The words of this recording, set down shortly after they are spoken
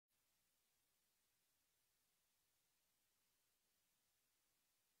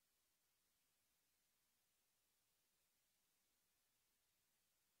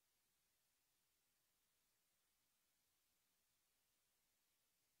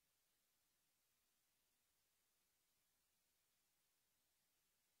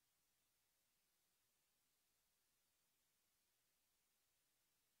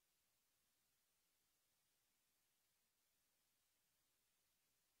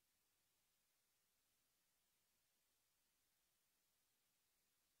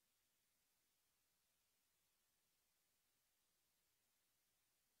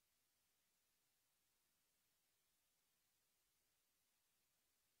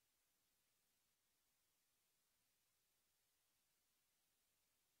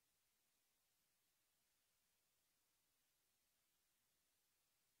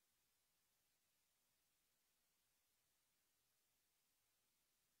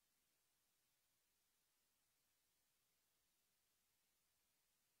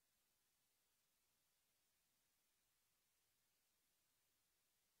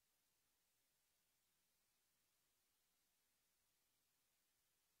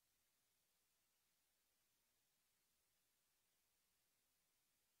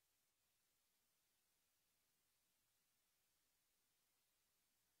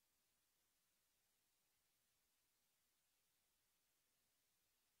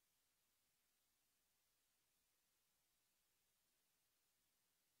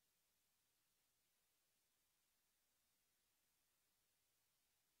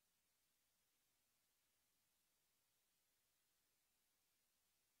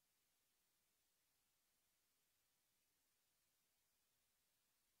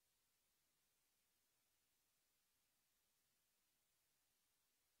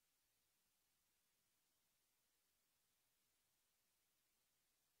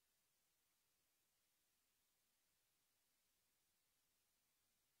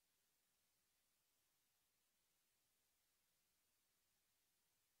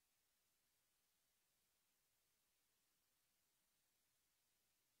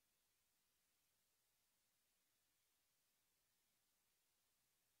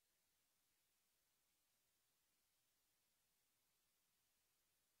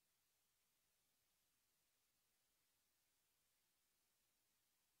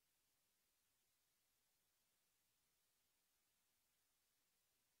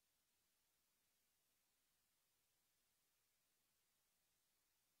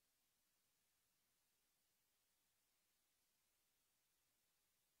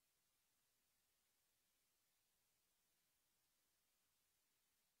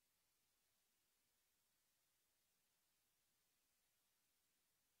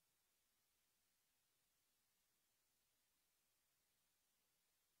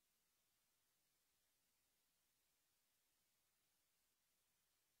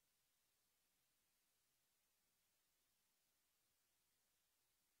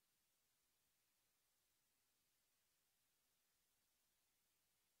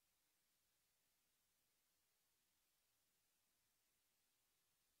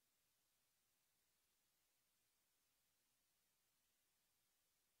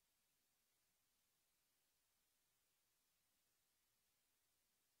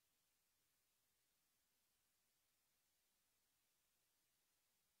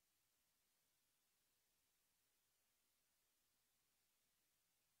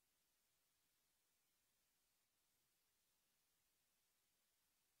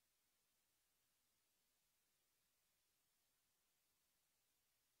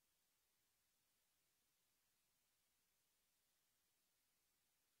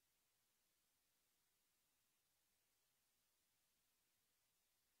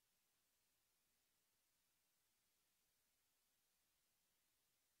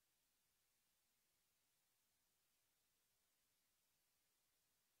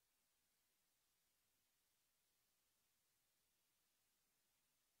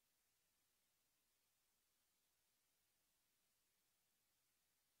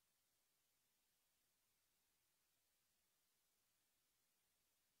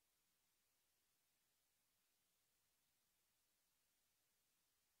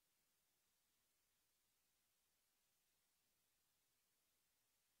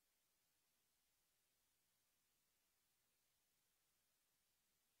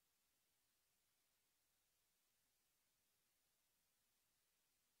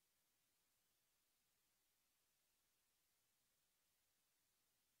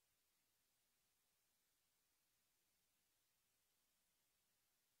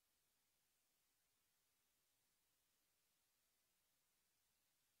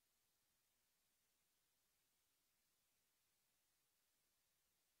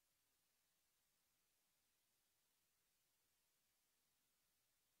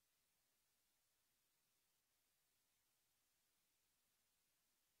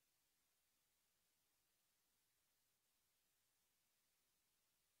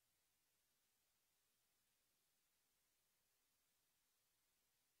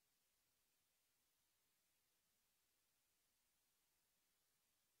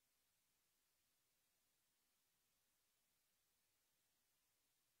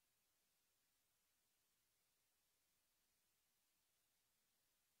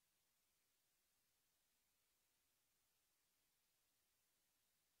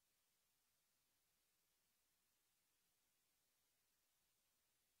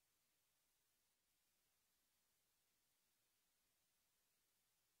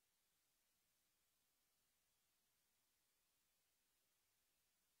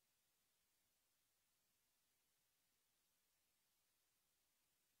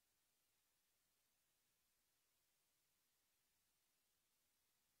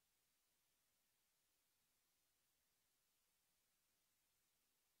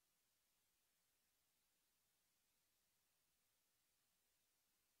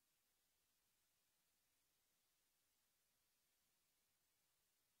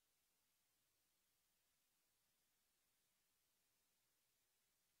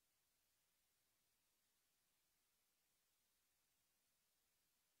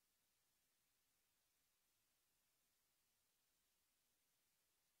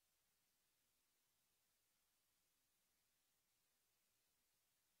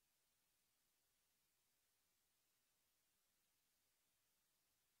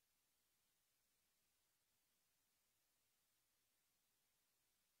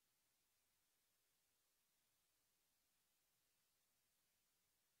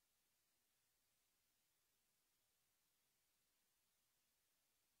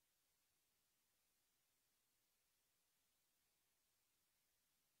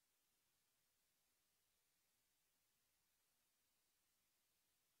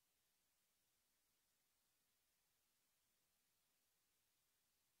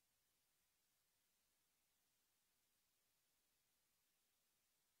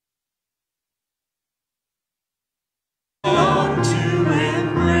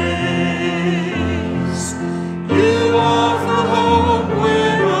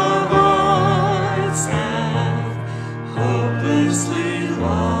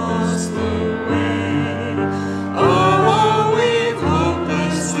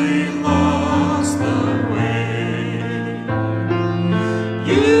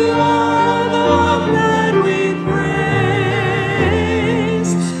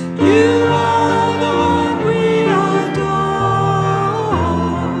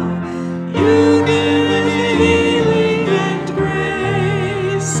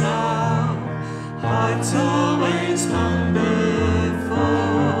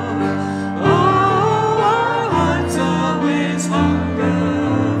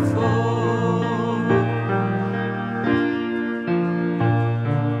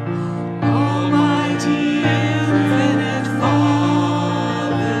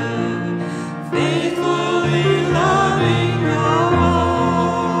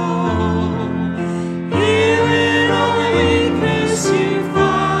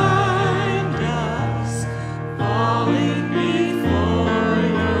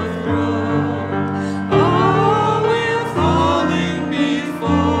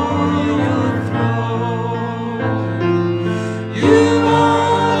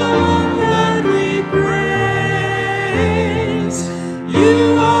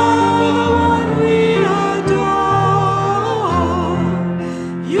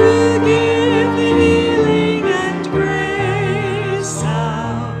give the healing and grace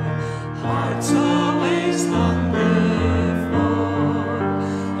our hearts always hunger for.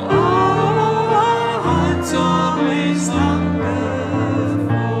 Oh, our hearts always hunger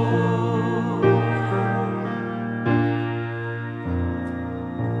for.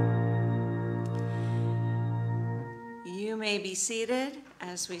 You may be seated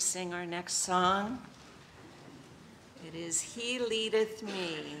as we sing our next song. It is He Leadeth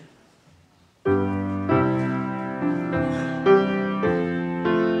Me.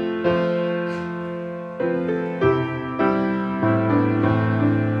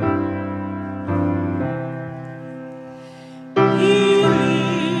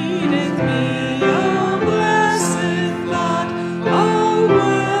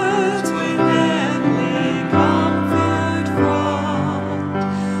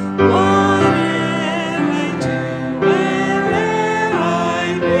 Whatever I do, wherever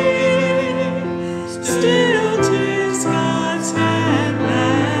I be.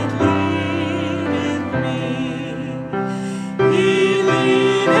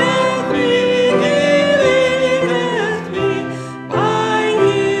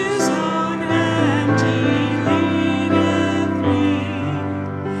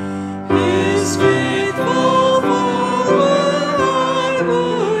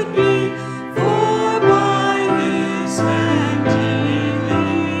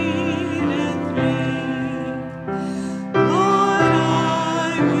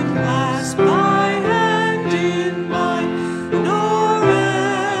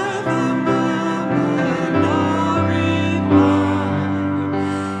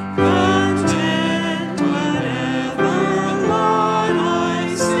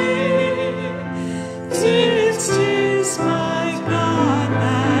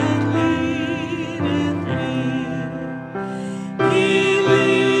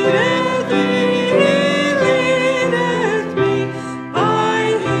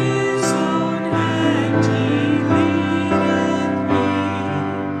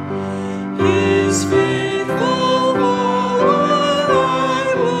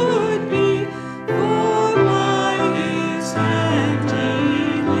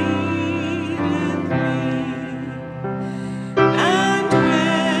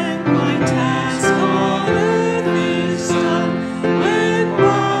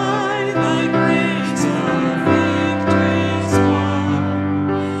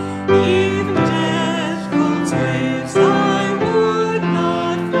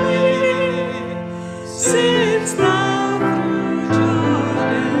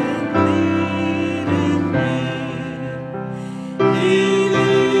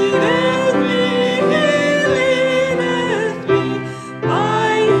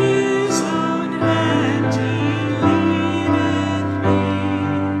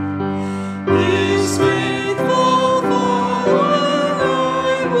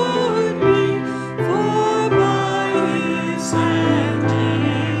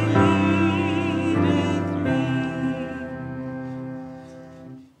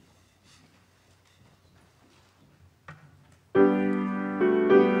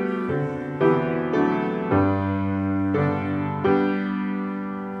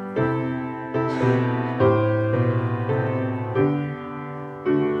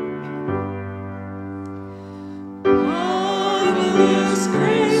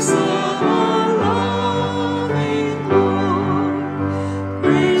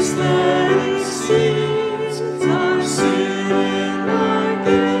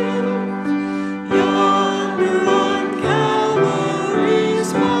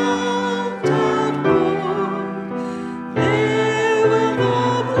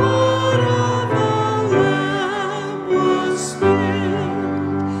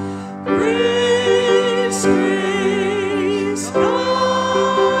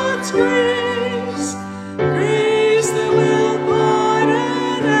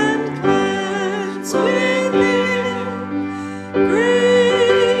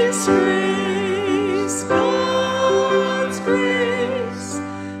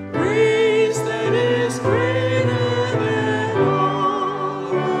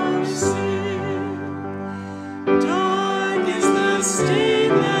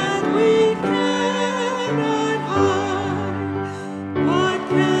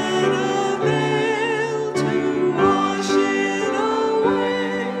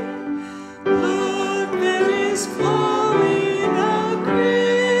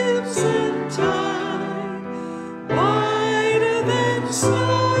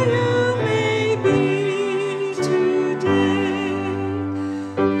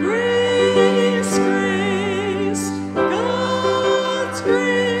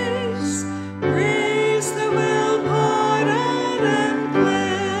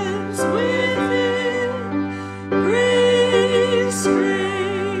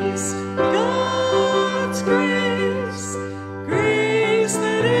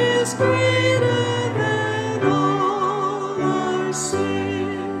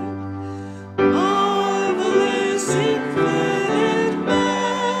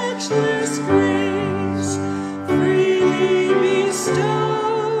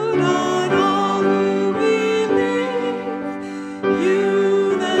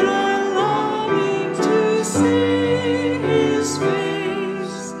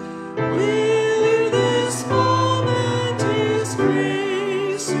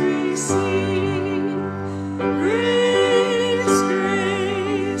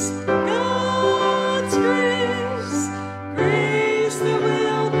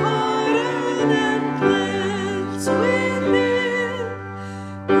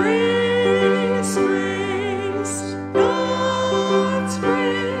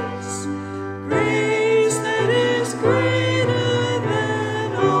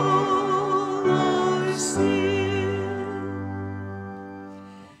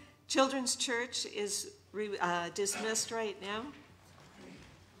 Children's Church is dismissed right now.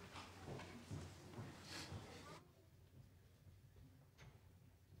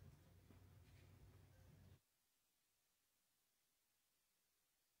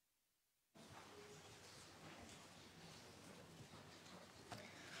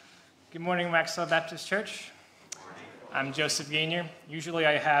 Good morning, Waxhaw Baptist Church. I'm Joseph Gainier. Usually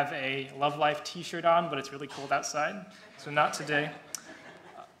I have a Love Life t-shirt on, but it's really cold outside, so not today.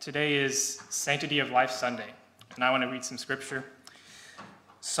 Today is Sanctity of Life Sunday, and I want to read some scripture.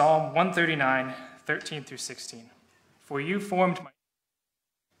 Psalm 139, 13 through 16. For you formed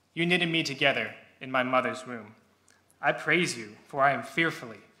you knitted me together in my mother's womb. I praise you, for I am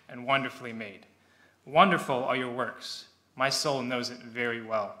fearfully and wonderfully made. Wonderful are your works. My soul knows it very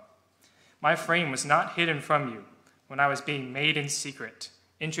well. My frame was not hidden from you when I was being made in secret,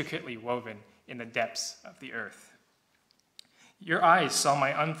 intricately woven in the depths of the earth. Your eyes saw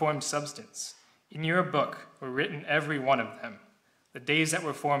my unformed substance. In your book were written every one of them, the days that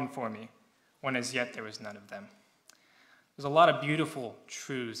were formed for me, when as yet there was none of them. There's a lot of beautiful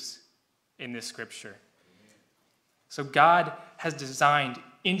truths in this scripture. So God has designed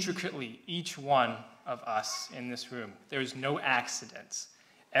intricately each one of us in this room. There is no accidents.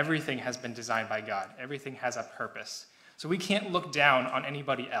 Everything has been designed by God. Everything has a purpose. So we can't look down on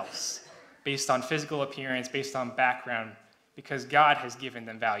anybody else based on physical appearance, based on background, because God has given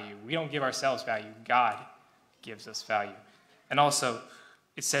them value. We don't give ourselves value. God gives us value. And also,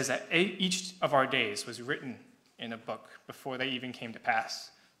 it says that each of our days was written in a book before they even came to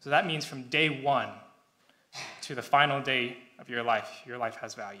pass. So that means from day one to the final day of your life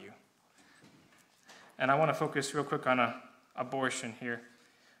has value. And I want to focus real quick on abortion here.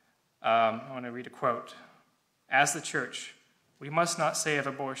 I want to read a quote. As the church, we must not say of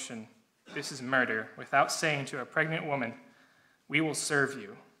abortion, this is murder, without saying to a pregnant woman, we will serve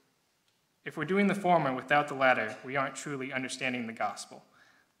you. If we're doing the former without the latter, we aren't truly understanding the gospel.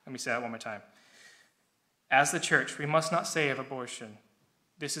 Let me say that one more time. As the church, we must not say of abortion,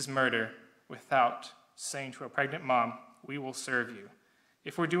 this is murder, without saying to a pregnant mom, we will serve you.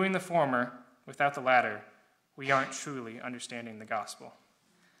 If we're doing the former without the latter, we aren't truly understanding the gospel.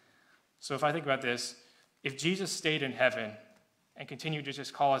 So if I think about this, if Jesus stayed in heaven and continued to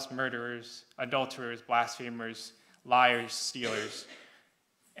just call us murderers, adulterers, blasphemers, liars, stealers,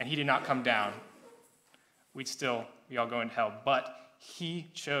 and he did not come down, we'd still be all going to hell. But he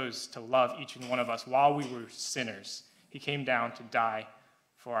chose to love each and one of us while we were sinners. He came down to die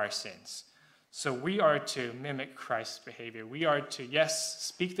for our sins. So we are to mimic Christ's behavior. We are to, yes,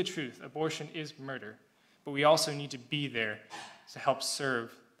 speak the truth. Abortion is murder. But we also need to be there to help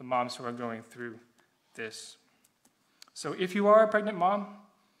serve the moms who are going through this. So if you are a pregnant mom,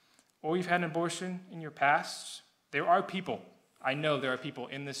 or you've had an abortion in your past, there are people, I know there are people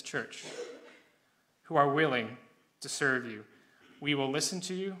in this church who are willing to serve you. We will listen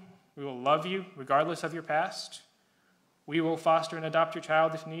to you. We will love you regardless of your past. We will foster and adopt your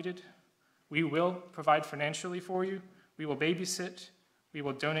child if needed. We will provide financially for you. We will babysit. We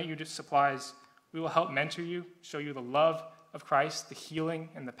will donate you to supplies. We will help mentor you, show you the love of Christ, the healing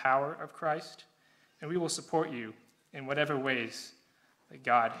and the power of Christ. And we will support you in whatever ways that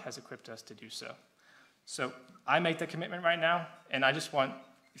God has equipped us to do so. So I make the commitment right now, and I just want,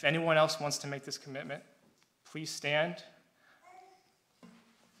 if anyone else wants to make this commitment, please stand.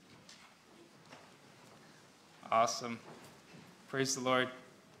 Awesome. Praise the Lord.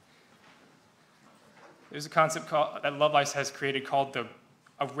 There's a concept that Love Life has created called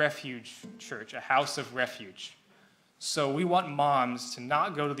a refuge church, a house of refuge. So we want moms to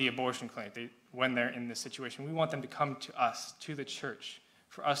not go to the abortion clinic when they're in this situation. We want them to come to us, to the church,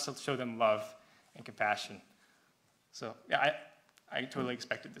 for us to show them love and compassion. So yeah, I totally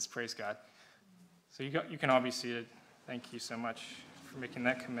expected this, praise God. So you can all be seated. Thank you so much for making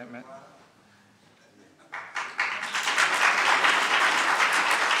that commitment.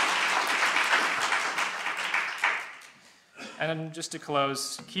 And then just to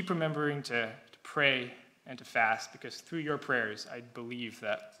close, keep remembering to pray and to fast, because through your prayers, I believe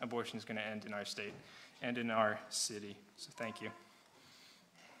that abortion is going to end in our state and in our city. So thank you.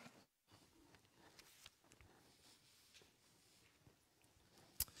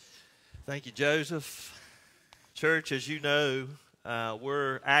 Thank you, Joseph. Church, as you know,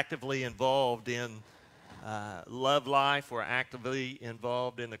 we're actively involved in Love Life. We're actively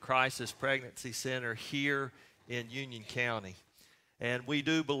involved in the Crisis Pregnancy Center here in Union County. And we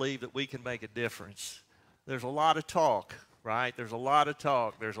do believe that we can make a difference. There's a lot of talk, right? There's a lot of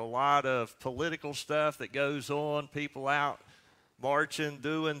talk. There's a lot of political stuff that goes on, people out marching,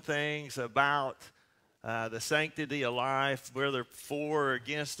 doing things about the sanctity of life, whether for or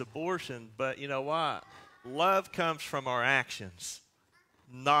against abortion. But you know what? Love comes from our actions,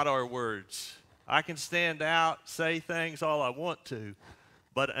 not our words. I can stand out, say things all I want to,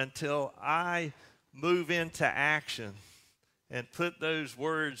 but until I move into action and put those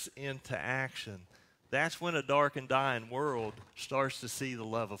words into action, that's when a dark and dying world starts to see the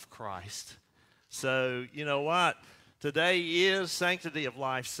love of Christ. So, you know what? Today is Sanctity of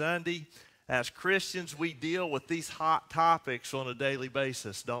Life Sunday. As Christians, we deal with these hot topics on a daily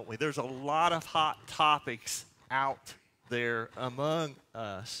basis, don't we? There's a lot of hot topics out there among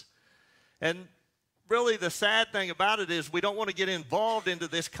us. And really the sad thing about it is we don't want to get involved into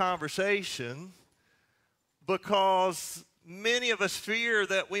this conversation because many of us fear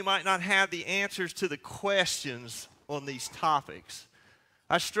that we might not have the answers to the questions on these topics.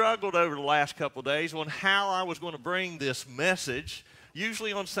 I struggled over the last couple of days on how I was going to bring this message.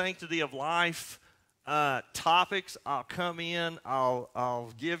 Usually on Sanctity of Life topics, I'll come in,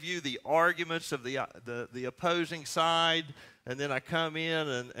 I'll give you the arguments of the opposing side, and then I come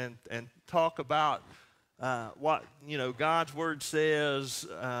in and talk about what, you know, God's Word says,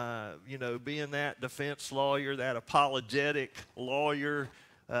 you know, being that defense lawyer, that apologetic lawyer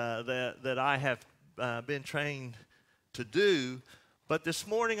that I have been trained to do. But this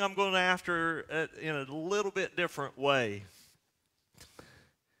morning I'm going after it in a little bit different way.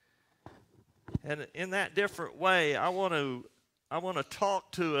 And in that different way, I want to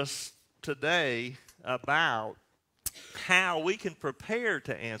talk to us today about how we can prepare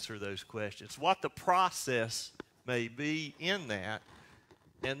to answer those questions, what the process may be in that,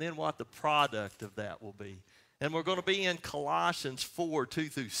 and then what the product of that will be. And we're going to be in Colossians 4, 2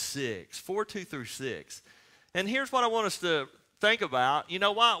 through 6. 4, 2 through 6. And here's what I want us to think about. You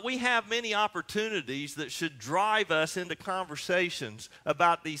know what? We have many opportunities that should drive us into conversations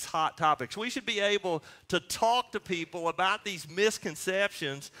about these hot topics. We should be able to talk to people about these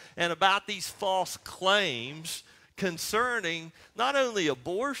misconceptions and about these false claims concerning not only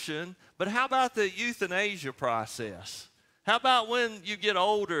abortion, but how about the euthanasia process? How about when you get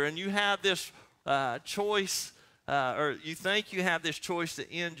older and you have this choice, or you think you have this choice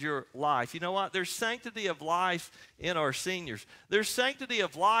to end your life? You know what? There's sanctity of life in our seniors. There's sanctity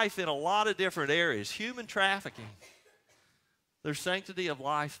of life in a lot of different areas. Human trafficking. There's sanctity of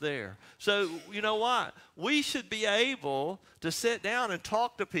life there. So, you know what? We should be able to sit down and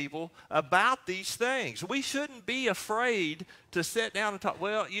talk to people about these things. We shouldn't be afraid to sit down and talk.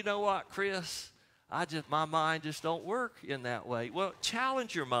 Well, you know what, Chris? My mind just don't work in that way. Well,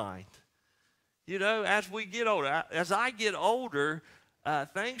 challenge your mind. You know, as we get older, as I get older,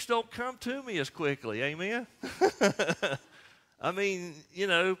 things don't come to me as quickly. Amen? I mean, you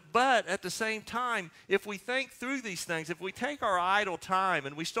know, but at the same time, if we think through these things, if we take our idle time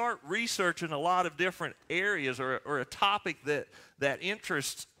and we start researching a lot of different areas or a topic that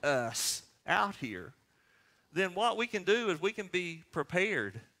interests us out here, then what we can do is we can be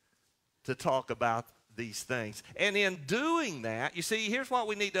prepared to talk about these things. And in doing that, you see, here's what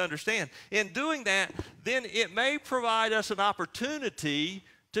we need to understand. In doing that, then it may provide us an opportunity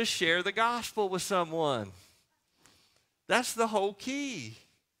to share the gospel with someone. That's the whole key,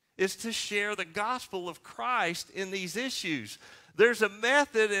 is to share the gospel of Christ in these issues. There's a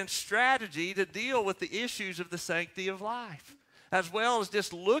method and strategy to deal with the issues of the sanctity of life, as well as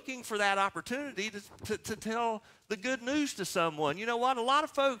just looking for that opportunity to tell the good news to someone. You know what? A lot of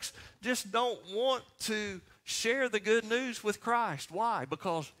folks just don't want to share the good news with Christ. Why?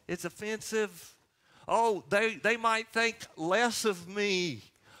 Because it's offensive. Oh, they might think less of me.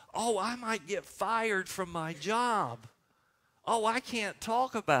 Oh, I might get fired from my job. Oh, I can't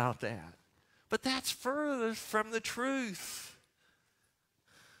talk about that. But that's further from the truth.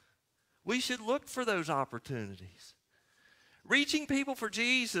 We should look for those opportunities. Reaching people for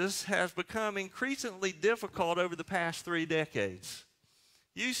Jesus has become increasingly difficult over the past 3 decades.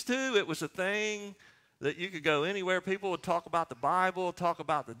 Used to, it was a thing that you could go anywhere. People would talk about the Bible, talk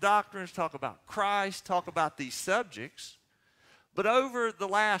about the doctrines, talk about Christ, talk about these subjects. But over the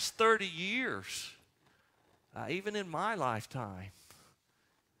last 30 years, even in my lifetime,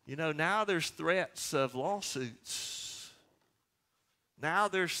 you know, now there's threats of lawsuits. Now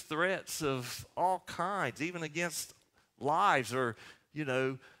there's threats of all kinds, even against lives, or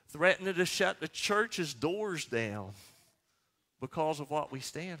threatening to shut the church's doors down because of what we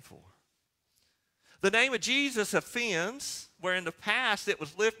stand for. The name of Jesus offends, where in the past it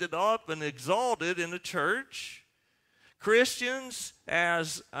was lifted up and exalted in the church. Christians,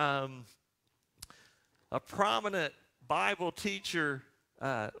 as a prominent Bible teacher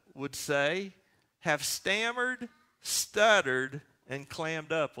would say, have stammered, stuttered, and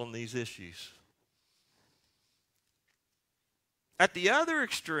clammed up on these issues. At the other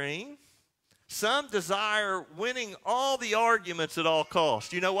extreme, some desire winning all the arguments at all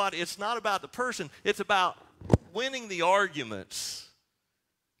costs. You know what? It's not about the person. It's about winning the arguments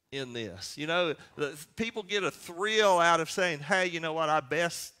in this. People get a thrill out of saying, hey, you know what? I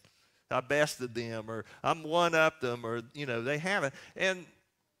bested them, or I'm one-up them, or, they haven't. And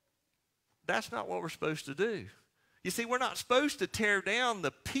that's not what we're supposed to do. You see, we're not supposed to tear down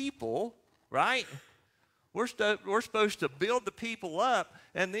the people, right? We're supposed to build the people up,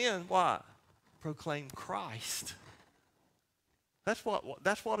 and then what? Proclaim Christ. That's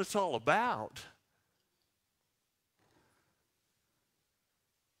what it's all about.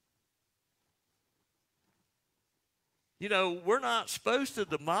 We're not supposed to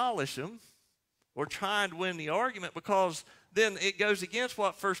demolish them or try and win the argument, because then it goes against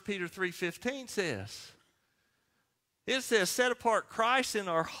what 1 Peter 3:15 says. It says, set apart Christ in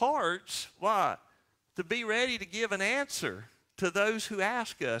our hearts, what? To be ready to give an answer to those who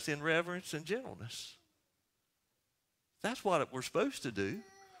ask us in reverence and gentleness. That's what we're supposed to do.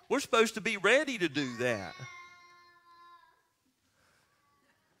 We're supposed to be ready to do that.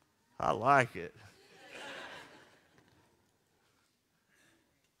 I like it.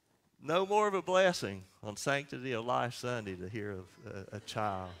 No more of a blessing on Sanctity of Life Sunday to hear of a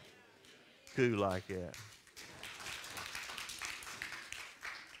child coo like that.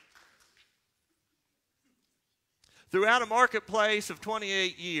 Throughout a marketplace of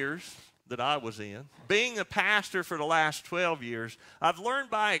 28 years that I was in, being a pastor for the last 12 years, I've learned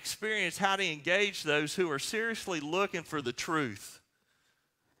by experience how to engage those who are seriously looking for the truth.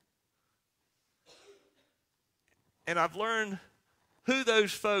 And I've learned who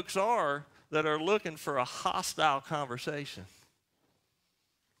those folks are that are looking for a hostile conversation.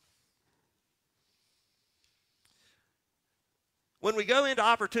 When we go into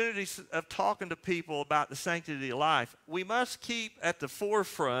opportunities of talking to people about the sanctity of life, we must keep at the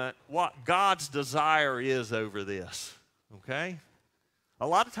forefront what God's desire is over this, okay? A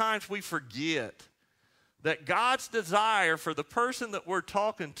lot of times we forget that God's desire for the person that we're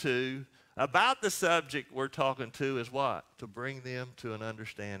talking to about the subject we're talking to is what? To bring them to an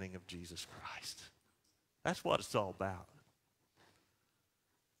understanding of Jesus Christ. That's what it's all about.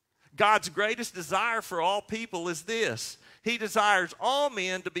 God's greatest desire for all people is this. He desires all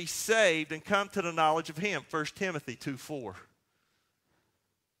men to be saved and come to the knowledge of Him. 1 Timothy 2:4.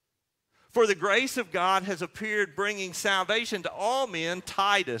 For the grace of God has appeared, bringing salvation to all men.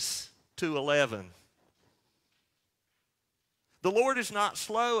 Titus 2:11. The Lord is not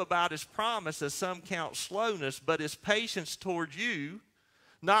slow about His promise, as some count slowness, but is patience toward you,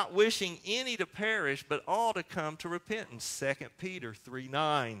 not wishing any to perish, but all to come to repentance. 2 Peter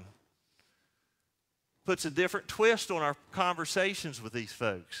 3:9. Puts a different twist on our conversations with these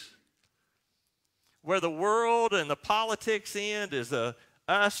folks. Where the world and the politics end is a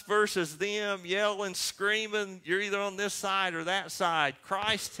us versus them, yelling, screaming, you're either on this side or that side.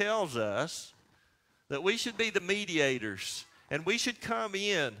 Christ tells us that we should be the mediators, and we should come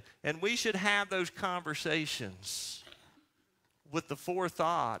in, and we should have those conversations with the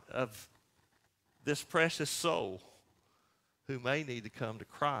forethought of this precious soul who may need to come to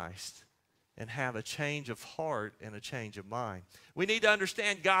Christ and have a change of heart and a change of mind. We need to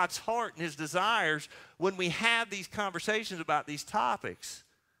understand God's heart and His desires when we have these conversations about these topics.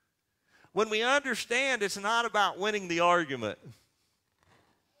 When we understand it's not about winning the argument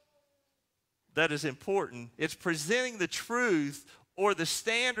that is important, it's presenting the truth or the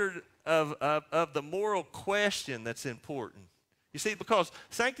standard of the moral question that's important. You see, because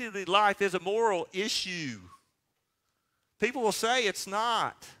sanctity of life is a moral issue. People will say it's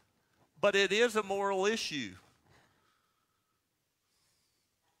not, but it is a moral issue.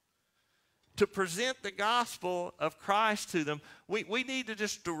 To present the gospel of Christ to them, we need to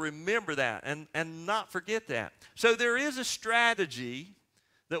just to remember that and not forget that. So there is a strategy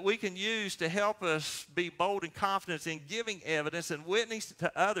that we can use to help us be bold and confident in giving evidence and witnessing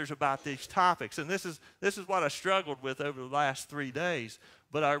to others about these topics. And this is what I struggled with over the last 3 days.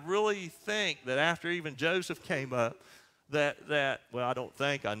 But I really think that after even Joseph came up, well, I don't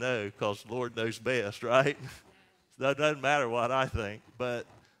think, I know, because the Lord knows best, right? That doesn't matter what I think, but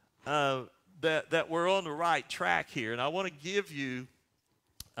that we're on the right track here. And I want to give you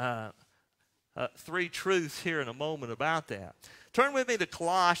three truths here in a moment about that. Turn with me to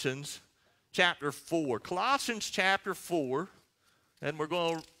Colossians chapter 4. Colossians chapter 4, and we're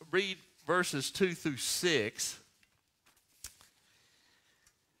going to read verses 2 through 6.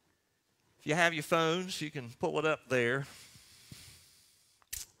 If you have your phones, you can pull it up there.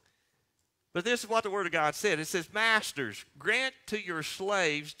 But this is what the Word of God said. It says, "Masters, grant to your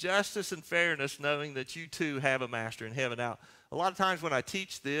slaves justice and fairness, knowing that you too have a master in heaven." Now, a lot of times when I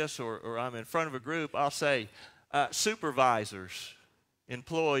teach this or I'm in front of a group, I'll say supervisors,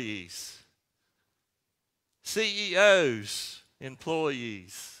 employees, CEOs,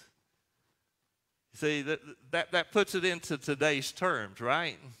 employees. See, that puts it into today's terms,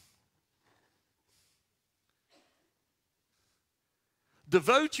 right?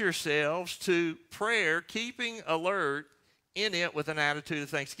 Devote yourselves to prayer, keeping alert in it with an attitude of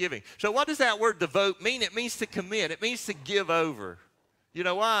thanksgiving. So what does that word devote mean? It means to commit. It means to give over. You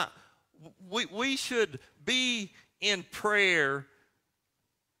know what? We should be in prayer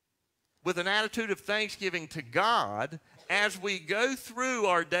with an attitude of thanksgiving to God as we go through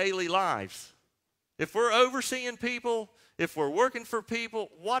our daily lives. If we're overseeing people, if we're working for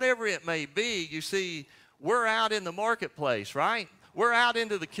people, whatever it may be, you see, we're out in the marketplace, right? We're out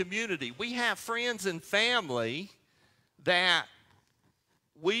into the community. We have friends and family that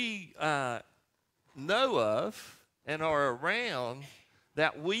we know of and are around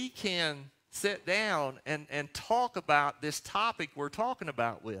that we can sit down and talk about this topic we're talking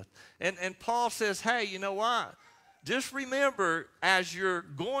about with. And Paul says, hey, you know what? Just remember, as you're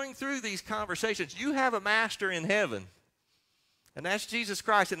going through these conversations, you have a master in heaven. And that's Jesus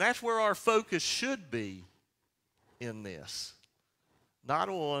Christ. And that's where our focus should be in this. Not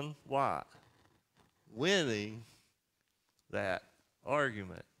on what? Winning that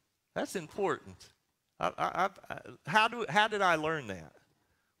argument. That's important. How did I learn that?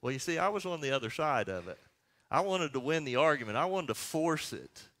 Well, you see, I was on the other side of it. I wanted to win the argument. I wanted to force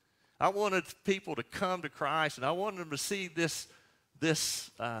it. I wanted people to come to Christ, and I wanted them to see this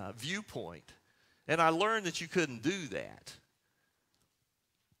viewpoint. And I learned that you couldn't do that.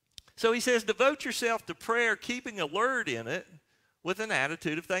 So he says, devote yourself to prayer, keeping alert in it with an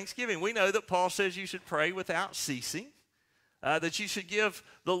attitude of thanksgiving. We know that Paul says you should pray without ceasing, that you should give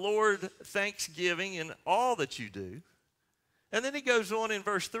the Lord thanksgiving in all that you do. And then he goes on in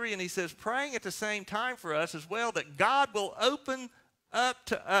verse 3 and he says, praying at the same time for us as well, that God will open up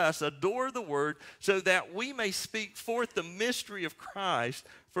to us a door of the word, so that we may speak forth the mystery of Christ,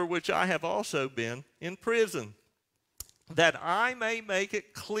 for which I have also been in prison, that I may make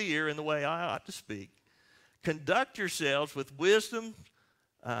it clear in the way I ought to speak. Conduct yourselves with wisdom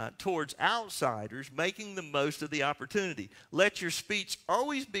towards outsiders, making the most of the opportunity. Let your speech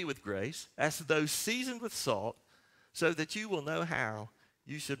always be with grace, as though seasoned with salt, so that you will know how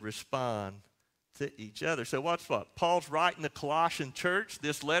you should respond to each other. So what's what? Paul's writing the Colossian church.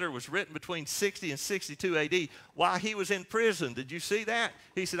 This letter was written between 60 and 62 AD while he was in prison. Did you see that?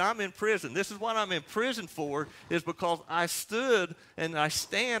 He said, I'm in prison. This is what I'm in prison for, is because I stood and I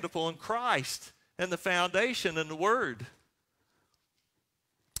stand upon Christ and the foundation and the word.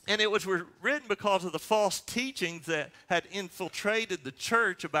 And it was written because of the false teachings that had infiltrated the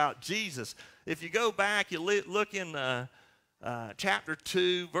church about Jesus. If you go back, you look in chapter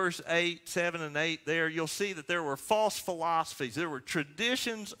 2, verse 8, 7, and 8 there, you'll see that there were false philosophies. There were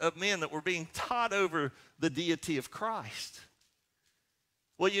traditions of men that were being taught over the deity of Christ.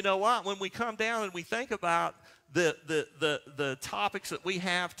 Well, you know what? When we come down and we think about the topics that we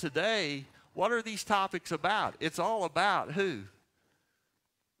have today, what are these topics about? It's all about who?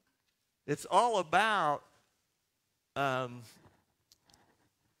 It's all about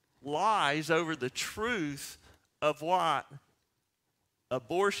lies over the truth of what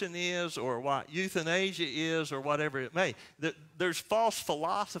abortion is, or what euthanasia is, or whatever it may. There's false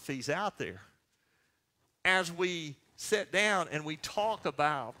philosophies out there. As we sit down and we talk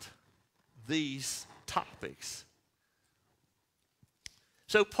about these topics.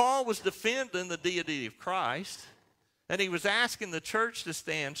 So Paul was defending the deity of Christ, and he was asking the church to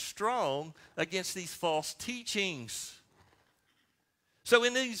stand strong against these false teachings. So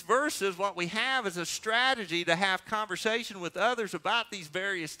in these verses, what we have is a strategy to have conversation with others about these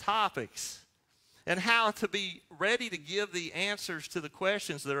various topics and how to be ready to give the answers to the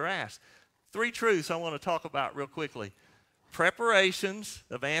questions that are asked. 3 truths I want to talk about real quickly. Preparations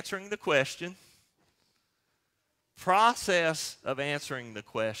of answering the question, process of answering the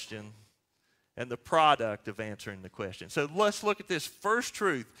question, and the product of answering the question. So let's look at this first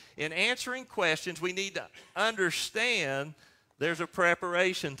truth. In answering questions, we need to understand there's a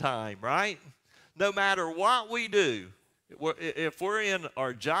preparation time, right? No matter what we do, If we're in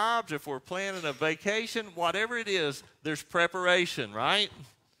our jobs, if we're planning a vacation, whatever it is, there's preparation, right?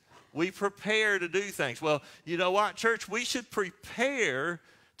 We prepare to do things. Well, you know what, church? We should prepare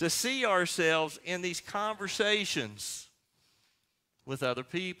to see ourselves in these conversations with other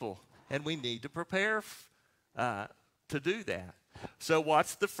people. And we need to prepare to do that. So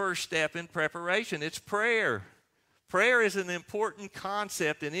what's the first step in preparation? It's prayer. Prayer is an important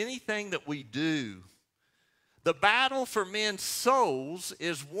concept in anything that we do. The battle for men's souls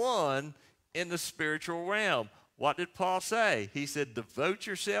is won in the spiritual realm. What did Paul say? He said, devote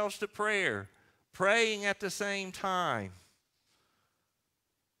yourselves to prayer, praying at the same time.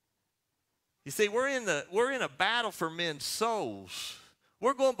 You see, we're in a battle for men's souls.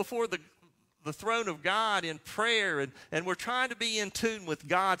 We're going before the throne of God in prayer, and we're trying to be in tune with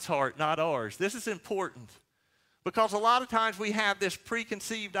God's heart, not ours. This is important because a lot of times we have this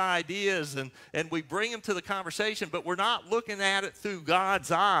preconceived ideas and we bring them to the conversation, but we're not looking at it through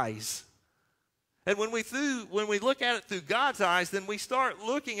God's eyes. And when we look at it through God's eyes, then we start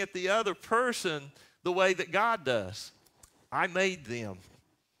looking at the other person the way that God does. I made them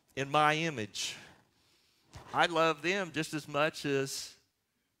in my image. I love them just as much as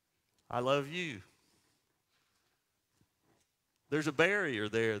I love you. There's a barrier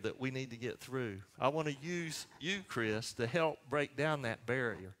there that we need to get through. I want to use you, Chris, to help break down that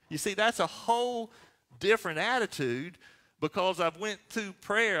barrier. You see, that's a whole different attitude because I went to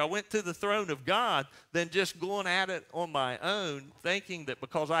prayer, I went to the throne of God, than just going at it on my own, thinking that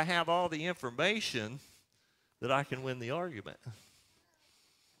because I have all the information that I can win the argument.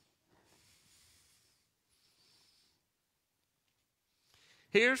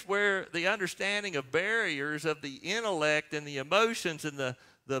 Here's where the understanding of barriers of the intellect and the emotions and the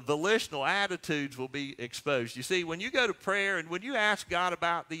volitional attitudes will be exposed. You see, when you go to prayer and when you ask God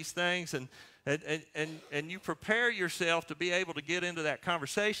about these things and you prepare yourself to be able to get into that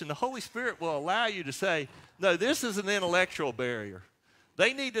conversation, the Holy Spirit will allow you to say, no, this is an intellectual barrier.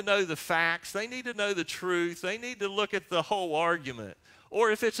 They need to know the facts. They need to know the truth. They need to look at the whole argument. Or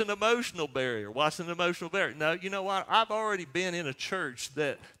if it's an emotional barrier, what's an emotional barrier? No, you know what? I've already been in a church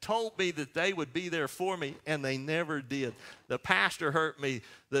that told me that they would be there for me, and they never did. The pastor hurt me.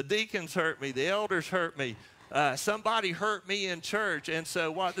 The deacons hurt me. The elders hurt me. Somebody hurt me in church, and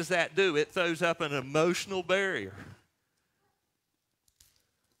so what does that do? It throws up an emotional barrier.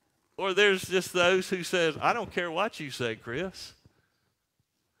 Or there's just those who says, I don't care what you say, Chris.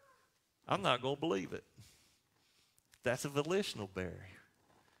 I'm not going to believe it. That's a volitional barrier.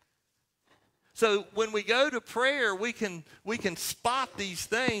 So when we go to prayer, we can spot these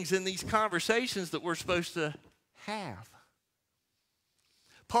things in these conversations that we're supposed to have.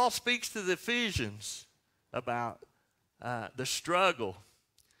 Paul speaks to the Ephesians about the struggle.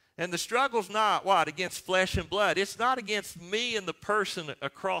 And the struggle's not, what, against flesh and blood. It's not against me and the person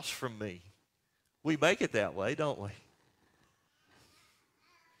across from me. We make it that way, don't we?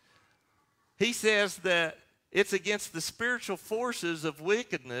 He says that it's against the spiritual forces of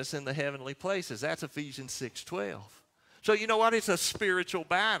wickedness in the heavenly places. That's Ephesians 6:12. So you know what? It's a spiritual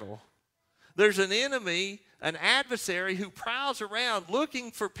battle. There's an enemy, an adversary who prowls around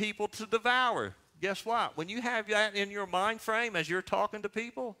looking for people to devour. Guess what? When you have that in your mind frame as you're talking to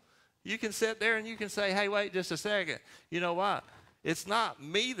people, you can sit there and you can say, hey, wait just a second. You know what? It's not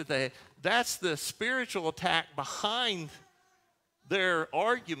me that's the spiritual attack behind their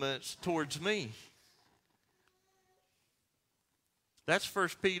arguments towards me. That's 1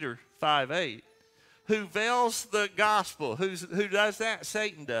 Peter 5:8. Who veils the gospel? Who does that?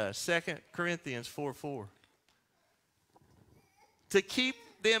 Satan does. 2 Corinthians 4:4. To keep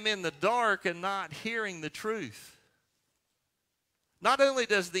them in the dark and not hearing the truth. Not only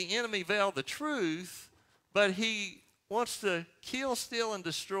does the enemy veil the truth, but he wants to kill, steal, and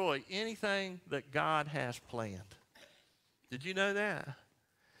destroy anything that God has planned. Did you know that?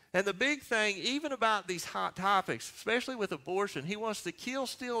 And the big thing, even about these hot topics, especially with abortion, he wants to kill,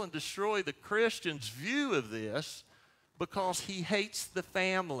 steal, and destroy the Christian's view of this because he hates the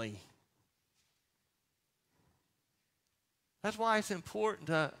family. That's why it's important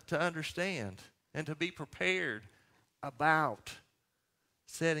to understand and to be prepared about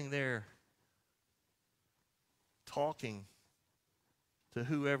sitting there talking to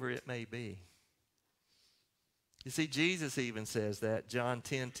whoever it may be. You see, Jesus even says that, John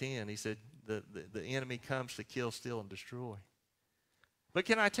 10:10. He said, the enemy comes to kill, steal, and destroy. But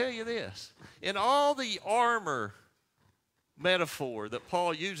can I tell you this? In all the armor metaphor that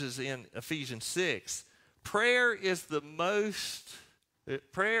Paul uses in Ephesians 6, prayer is the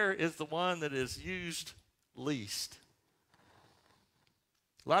one that is used least.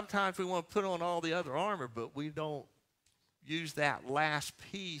 A lot of times we want to put on all the other armor, but we don't use that last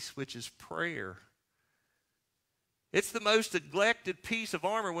piece, which is prayer. It's the most neglected piece of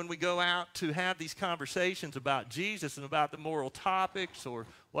armor when we go out to have these conversations about Jesus and about the moral topics or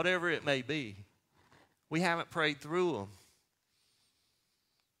whatever it may be. We haven't prayed through them.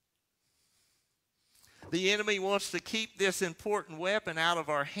 The enemy wants to keep this important weapon out of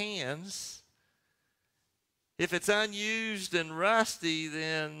our hands. If it's unused and rusty,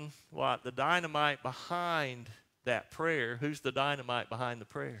 then what? The dynamite behind that prayer. Who's the dynamite behind the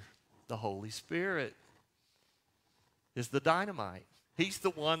prayer? The Holy Spirit is the dynamite. He's the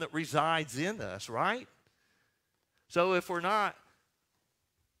one that resides in us, right? So if we're not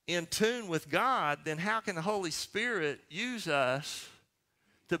in tune with God, then how can the Holy Spirit use us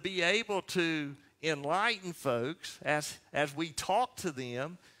to be able to enlighten folks as we talk to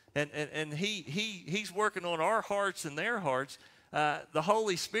them, and he's working on our hearts and their hearts, the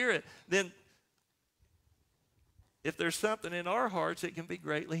Holy Spirit, then if there's something in our hearts, it can be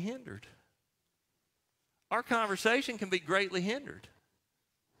greatly hindered. Our conversation can be greatly hindered.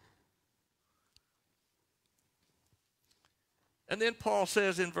 And then Paul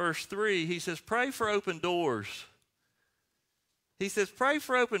says in verse 3, he says, pray for open doors. He says, pray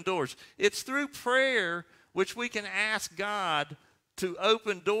for open doors. It's through prayer which we can ask God to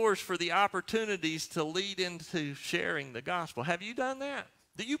open doors for the opportunities to lead into sharing the gospel. Have you done that?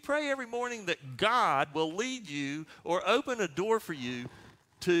 Do you pray every morning that God will lead you or open a door for you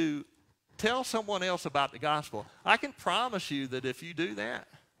to tell someone else about the gospel? I can promise you that if you do that,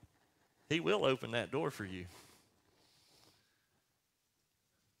 he will open that door for you.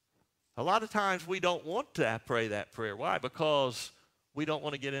 A lot of times we don't want to pray that prayer. Why? Because we don't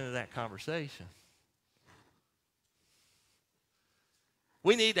want to get into that conversation.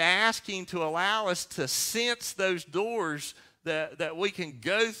 We need to ask him to allow us to sense those doors that we can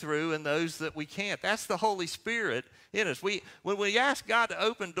go through and those that we can't. That's the Holy Spirit in us. When we ask God to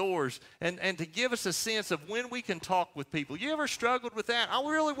open doors and to give us a sense of when we can talk with people. You ever struggled with that? I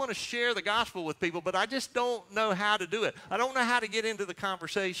really want to share the gospel with people, but I just don't know how to do it. I don't know how to get into the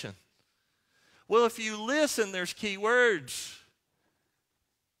conversation. Well, if you listen, there's key words.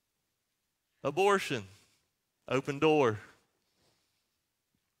 Abortion, open door.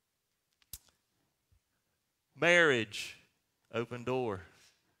 Marriage, open door.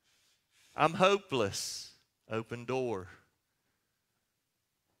 I'm hopeless, open door.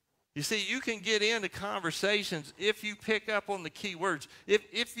 You see, you can get into conversations if you pick up on the key words.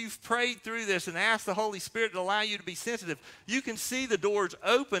 If you've prayed through this and asked the Holy Spirit to allow you to be sensitive, you can see the doors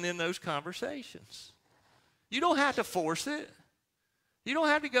open in those conversations. You don't have to force it. You don't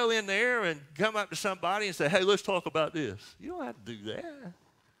have to go in there and come up to somebody and say, hey, let's talk about this. You don't have to do that.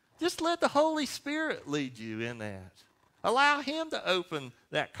 Just let the Holy Spirit lead you in that. Allow him to open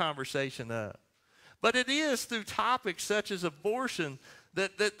that conversation up. But it is through topics such as abortion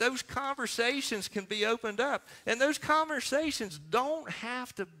that those conversations can be opened up. And those conversations don't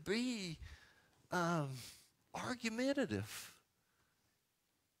have to be argumentative.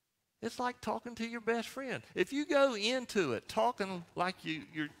 It's like talking to your best friend. If you go into it talking like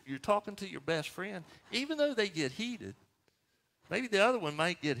you're talking to your best friend, even though they get heated, maybe the other one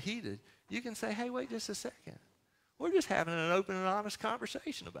might get heated, you can say, hey, wait just a second. We're just having an open and honest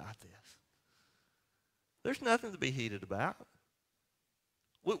conversation about this. There's nothing to be heated about.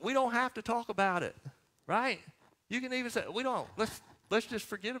 We don't have to talk about it, right? You can even say, let's just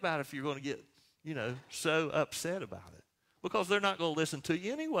forget about it if you're going to get, so upset about it. Because they're not going to listen to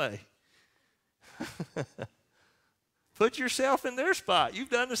you anyway. Put yourself in their spot. You've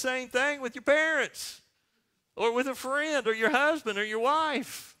done the same thing with your parents or with a friend or your husband or your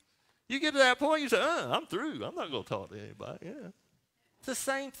wife. You get to that point, you say, I'm through. I'm not going to talk to anybody. Yeah. It's the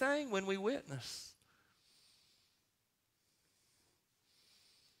same thing when we witness.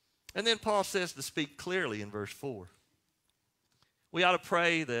 And then Paul says to speak clearly in verse 4. We ought to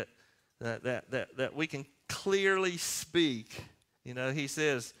pray that we can clearly speak. He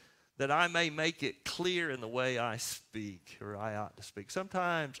says that I may make it clear in the way I speak, or I ought to speak.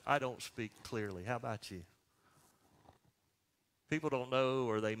 Sometimes I don't speak clearly. How about you? People don't know,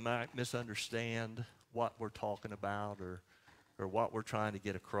 or they might misunderstand what we're talking about or what we're trying to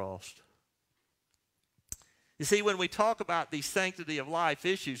get across. You see, when we talk about these sanctity of life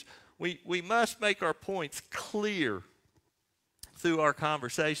issues, we must make our points clear through our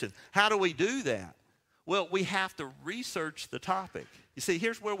conversation. How do we do that? Well, we have to research the topic. You see,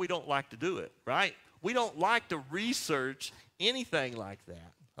 here's where we don't like to do it, right? We don't like to research anything like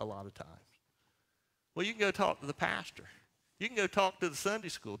that a lot of times. Well, you can go talk to the pastor. You can go talk to the Sunday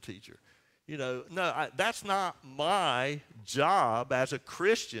school teacher. That's not my job as a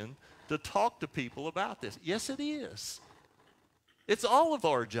Christian to talk to people about this. Yes, it is. It's all of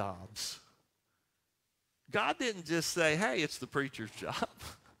our jobs. God didn't just say, hey, it's the preacher's job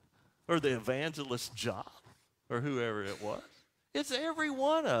or the evangelist's job or whoever it was. It's every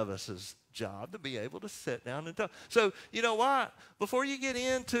one of us' job to be able to sit down and talk. So, you know what? Before you get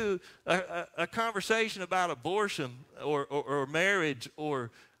into a conversation about abortion or marriage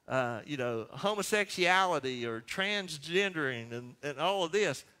or, homosexuality or transgendering and all of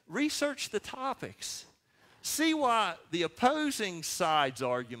this, research the topics. See what the opposing side's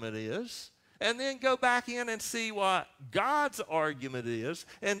argument is, and then go back in and see what God's argument is,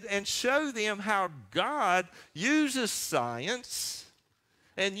 and show them how God uses science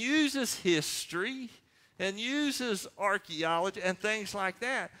and uses history and uses archaeology and things like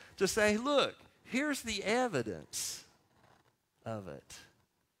that to say, look, here's the evidence of it.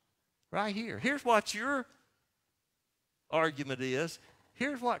 Right here. Here's what your argument is.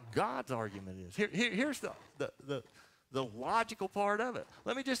 Here's what God's argument is. Here's the logical part of it.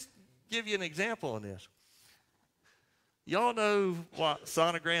 Let me just give you an example on this. Y'all know what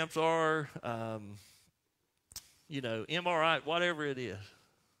sonograms are, MRI, whatever it is.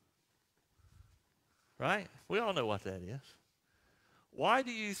 Right? We all know what that is. Why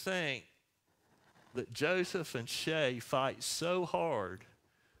do you think that Joseph and Shay fight so hard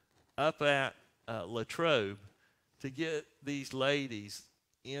up at Latrobe to get these ladies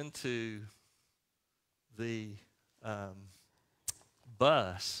into the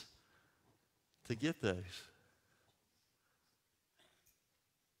bus to get those?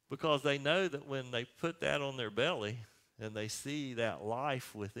 Because they know that when they put that on their belly and they see that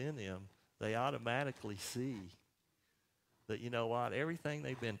life within them, they automatically see that, you know what, everything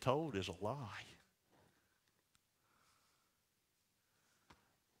they've been told is a lie.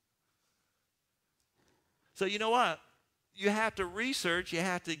 So you know what? You have to research, you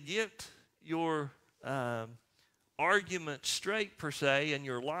have to get your argument straight, per se, and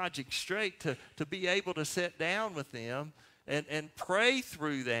your logic straight to be able to sit down with them and pray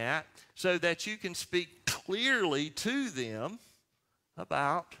through that so that you can speak clearly to them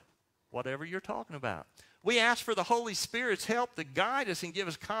about whatever you're talking about. We ask for the Holy Spirit's help to guide us and give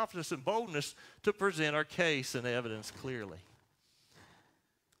us confidence and boldness to present our case and evidence clearly.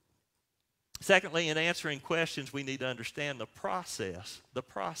 Secondly, in answering questions, we need to understand the process. The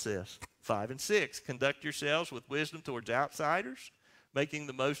process. 5 and 6, conduct yourselves with wisdom towards outsiders, making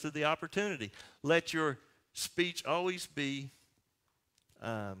the most of the opportunity. Let your speech always be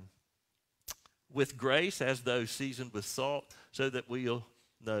with grace, as though seasoned with salt, so that we'll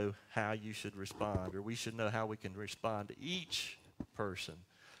know how you should respond, or we should know how we can respond to each person.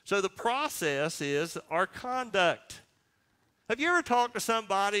 So the process is our conduct. Have you ever talked to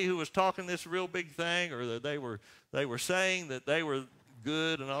somebody who was talking this real big thing, or that they were saying that they were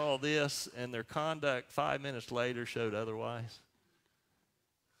good and all this, and their conduct 5 minutes later showed otherwise?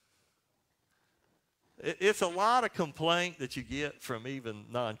 It's a lot of complaint that you get from even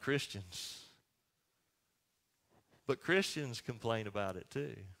non-Christians. But Christians complain about it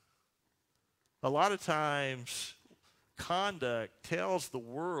too. A lot of times, conduct tells the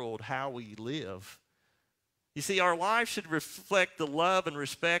world how we live. You see, our life should reflect the love and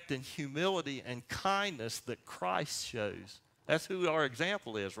respect and humility and kindness that Christ shows. That's who our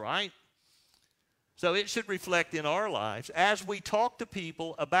example is, right? So it should reflect in our lives as we talk to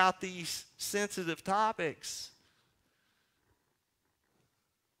people about these sensitive topics.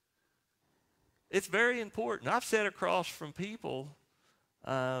 It's very important. I've sat across from people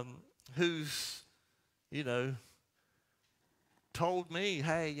who's, told me,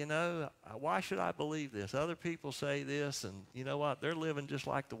 hey, why should I believe this? Other people say this, and you know what? They're living just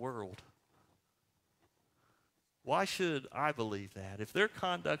like the world. Why should I believe that? If their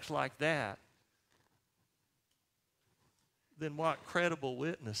conduct's like that, then what credible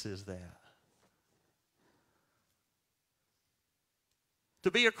witness is that? To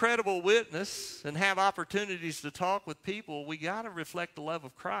be a credible witness and have opportunities to talk with people, we got to reflect the love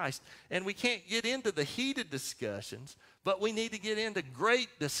of Christ. And we can't get into the heated discussions, but we need to get into great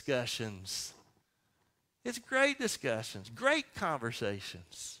discussions. It's great discussions, great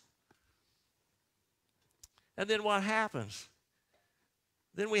conversations. And then what happens?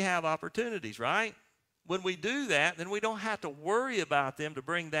 Then we have opportunities, right? When we do that, then we don't have to worry about them to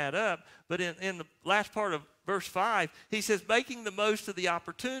bring that up. But in the last part of verse 5, he says, making the most of the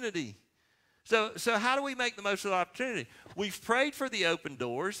opportunity. So how do we make the most of the opportunity? We've prayed for the open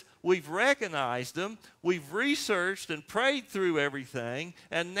doors. We've recognized them. We've researched and prayed through everything.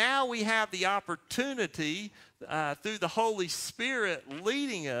 And now we have the opportunity through the Holy Spirit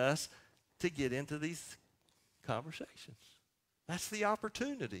leading us to get into these conversations. That's the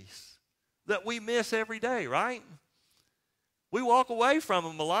opportunities that we miss every day, right? We walk away from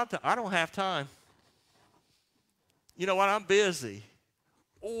them a lot of times. I don't have time. You know what? I'm busy.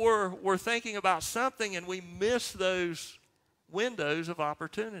 Or we're thinking about something and we miss those windows of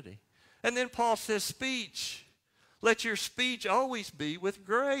opportunity. And then Paul says, speech. Let your speech always be with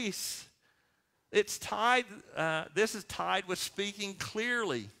grace. It's tied, this is tied with speaking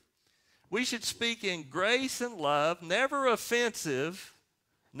clearly. We should speak in grace and love, never offensive,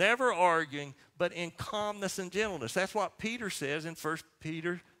 never arguing, but in calmness and gentleness. That's what Peter says in 1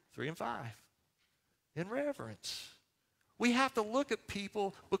 Peter 3 and 5. In reverence. We have to look at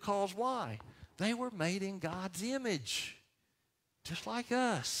people because why? They were made in God's image, just like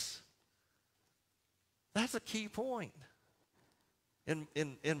us. That's a key point.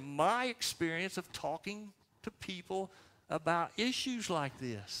 In my experience of talking to people about issues like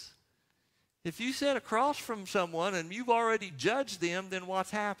this, if you sit across from someone and you've already judged them, then what's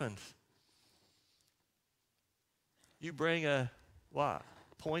happened? You bring a what?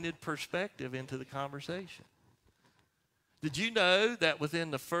 Pointed perspective into the conversation. Did you know that within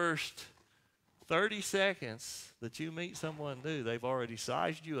the first 30 seconds that you meet someone new, they've already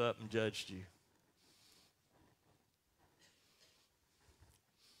sized you up and judged you?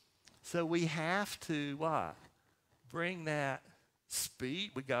 So we have to what? Bring that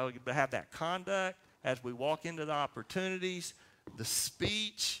speech. We got to have that conduct as we walk into the opportunities, the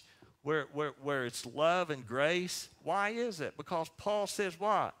speech where it's love and grace. Why is it? Because Paul says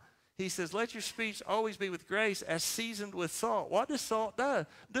what? He says, let your speech always be with grace as seasoned with salt. What does salt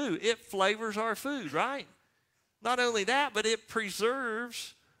do? It flavors our food, right? Not only that, but it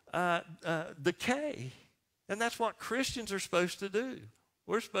preserves decay. And that's what Christians are supposed to do.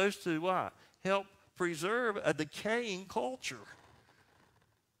 We're supposed to what? Help preserve a decaying culture.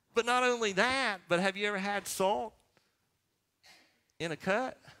 But not only that, but have you ever had salt in a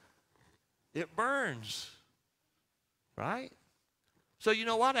cut? It burns, right? So you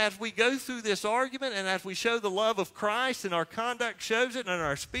know what? As we go through this argument and as we show the love of Christ and our conduct shows it and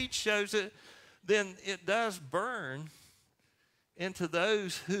our speech shows it, then it does burn into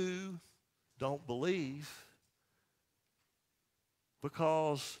those who don't believe,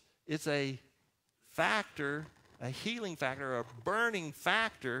 because it's a factor, a healing factor, a burning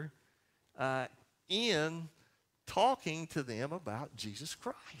factor in talking to them about Jesus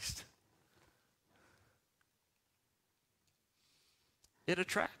Christ. It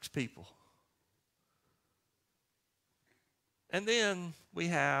attracts people. And then we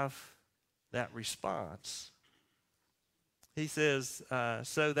have that response. He says,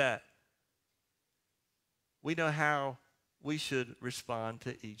 so that we know how we should respond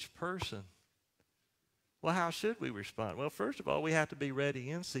to each person. Well, how should we respond? Well, first of all, we have to be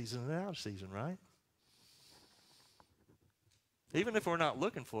ready in season and out of season, right? Even if we're not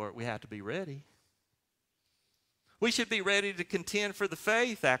looking for it, we have to be ready. We should be ready to contend for the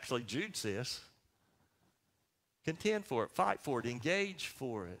faith, actually, Jude says. Contend for it, fight for it, engage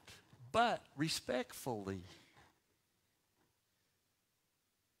for it, but respectfully.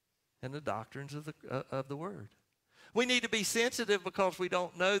 And the doctrines of the Word. We need to be sensitive because we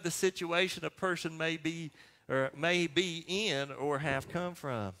don't know the situation a person may be in or have come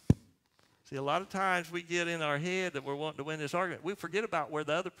from. See, a lot of times we get in our head that we're wanting to win this argument. We forget about where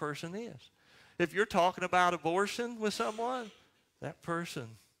the other person is. If you're talking about abortion with someone, that person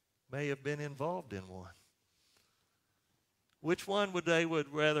may have been involved in one. Which one would they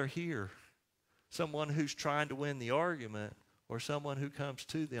rather hear? Someone who's trying to win the argument or someone who comes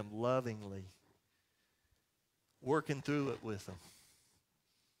to them lovingly, working through it with them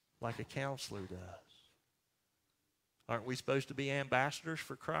like a counselor does? Aren't we supposed to be ambassadors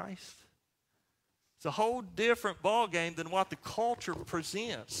for Christ? It's a whole different ballgame than what the culture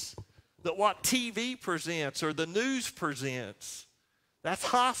presents, that what TV presents or the news presents. That's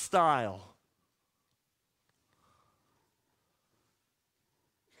hostile.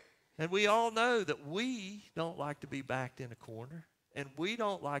 And we all know that we don't like to be backed in a corner, and we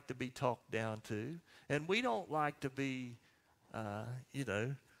don't like to be talked down to, and we don't like to be,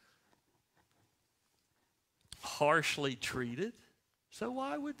 harshly treated. So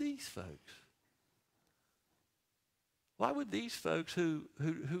why would these folks? Why would these folks who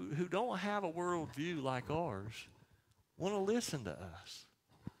don't have a worldview like ours want to listen to us?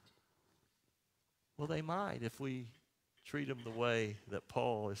 Well, they might if we treat them the way that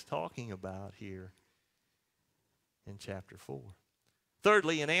Paul is talking about here in chapter 4.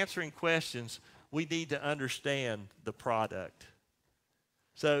 Thirdly, in answering questions, we need to understand the product.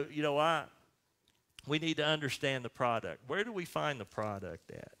 So, you know what? We need to understand the product. Where do we find the product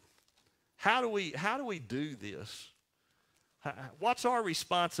at? How do we do this? What's our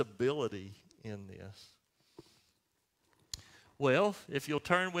responsibility in this? Well, if you'll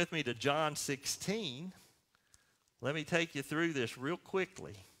turn with me to John 16, let me take you through this real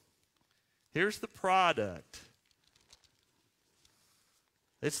quickly. Here's the product.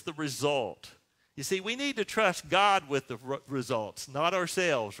 It's the result. You see, we need to trust God with the results, not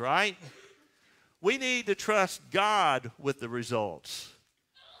ourselves, right? We need to trust God with the results.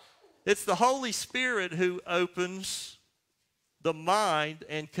 It's the Holy Spirit who opens the mind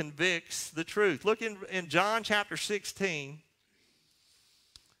and convicts the truth. Look in John chapter 16,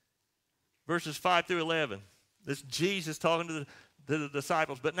 verses 5 through 11. This is Jesus talking to the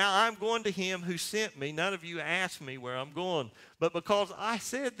disciples. But now I'm going to him who sent me. None of you asked me where I'm going. But because I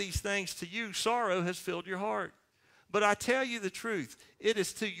said these things to you, sorrow has filled your heart. But I tell you the truth, it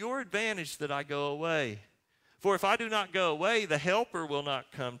is to your advantage that I go away. For if I do not go away, the Helper will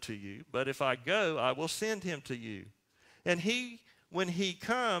not come to you. But if I go, I will send him to you. And he, when he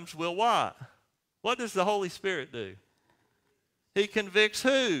comes, will what? What does the Holy Spirit do? He convicts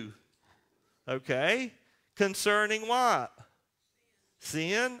who? Okay. Concerning what?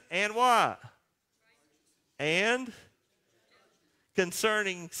 Sin and what? And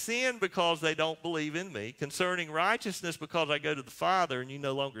concerning sin because they don't believe in me. Concerning righteousness because I go to the Father and you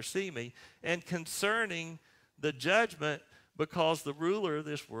no longer see me. And concerning the judgment because the ruler of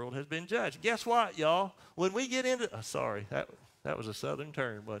this world has been judged. Guess what, y'all? When we get into... sorry, that was a southern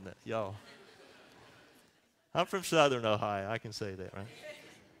turn, wasn't it, y'all? I'm from southern Ohio. I can say that, right?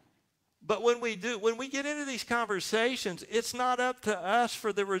 But when we get into these conversations, it's not up to us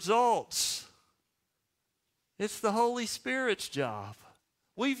for the results. It's the Holy Spirit's job.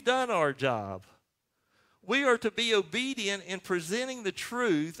 We've done our job. We are to be obedient in presenting the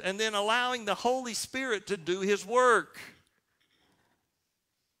truth and then allowing the Holy Spirit to do his work.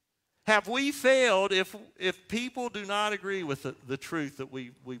 Have we failed if people do not agree with the truth that we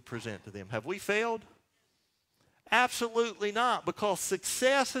present to them? Have we failed? Absolutely not, because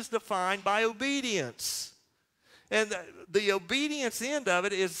success is defined by obedience. And the obedience end of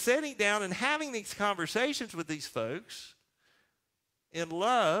it is sitting down and having these conversations with these folks in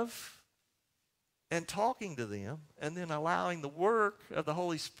love and talking to them and then allowing the work of the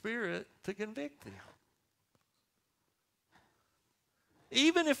Holy Spirit to convict them.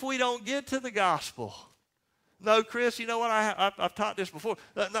 Even if we don't get to the gospel. No, Chris, you know what? I've taught this before.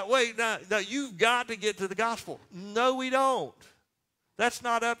 No, you've got to get to the gospel. No, we don't. That's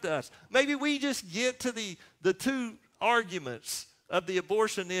not up to us. Maybe we just get to the two arguments of the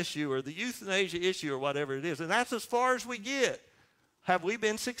abortion issue or the euthanasia issue or whatever it is, and that's as far as we get. Have we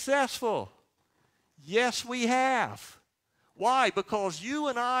been successful? Yes, we have. Why? Because you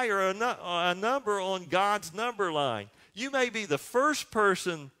and I are a number on God's number line. You may be the first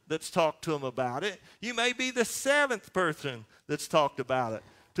person that's talked to him about it. You may be the 7th person that's talked about it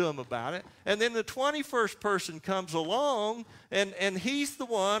to him about it. And then the 21st person comes along, and he's the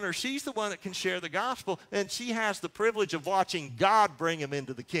one or she's the one that can share the gospel, and she has the privilege of watching God bring him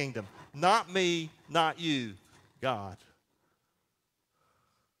into the kingdom. Not me, not you, God.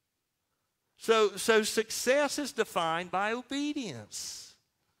 So success is defined by obedience.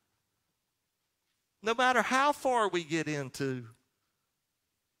 No matter how far we get into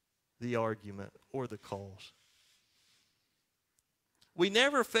the argument or the cause. We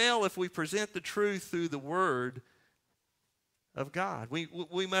never fail if we present the truth through the Word of God.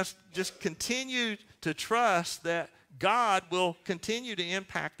 We must just continue to trust that God will continue to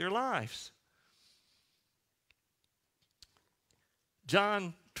impact their lives.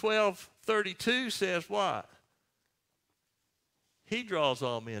 John 12:32 says what? He draws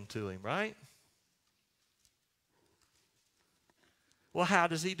all men to him, right? Well, how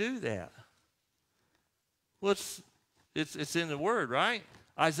does he do that? Well, it's in the Word, right?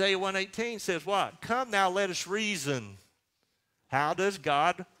 Isaiah 1:18 says what? Come now, let us reason. How does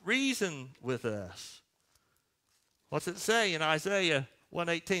God reason with us? What's it say in Isaiah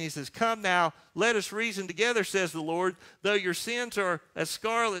 1:18? He says, come now, let us reason together, says the Lord. Though your sins are as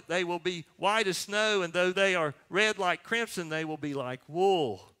scarlet, they will be white as snow, and though they are red like crimson, they will be like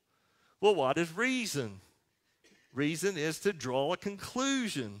wool. Well, what is reason? Reason is to draw a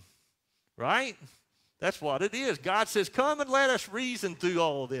conclusion, right? That's what it is. God says, come and let us reason through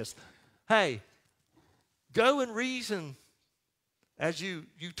all of this. Hey, go and reason as you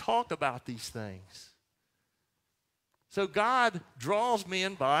talk about these things. So God draws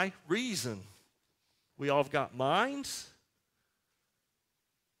men by reason. We all have got minds.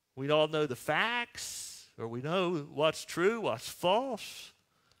 We all know the facts, or we know what's true, what's false.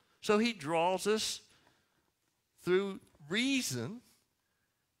 So he draws us through reason,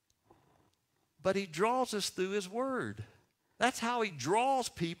 but he draws us through his Word. That's how he draws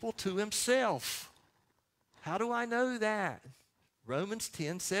people to himself. How do I know that? Romans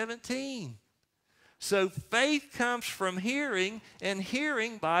 10:17. So faith comes from hearing, and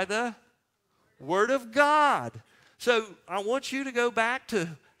hearing by the Word of God. So I want you to go back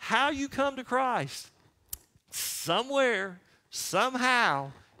to how you come to Christ. Somewhere,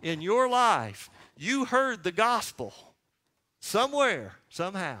 somehow in your life, you heard the gospel. Somewhere,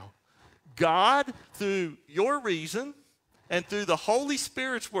 somehow. God, through your reason and through the Holy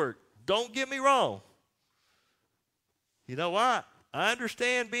Spirit's work, don't get me wrong. You know what? I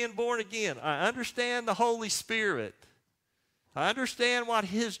understand being born again. I understand the Holy Spirit. I understand what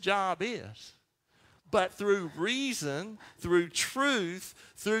His job is. But through reason, through truth,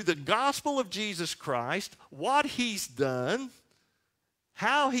 through the gospel of Jesus Christ, what He's done,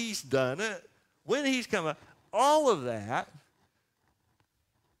 how He's done it, when He's come up, all of that,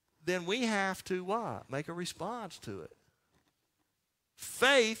 then we have to what? Make a response to it.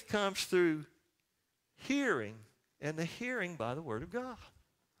 Faith comes through hearing, and the hearing by the Word of God.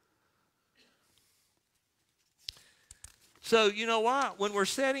 So, you know what? When we're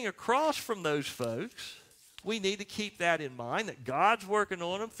sitting across from those folks, we need to keep that in mind, that God's working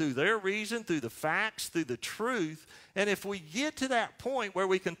on them through their reason, through the facts, through the truth. And if we get to that point where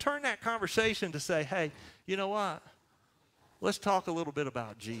we can turn that conversation to say, hey, you know what? Let's talk a little bit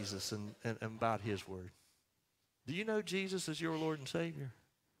about Jesus and about His Word. Do you know Jesus as your Lord and Savior?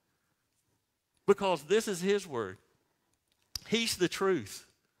 Because this is His Word. He's the truth.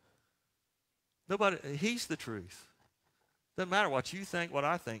 He's the truth. Doesn't matter what you think, what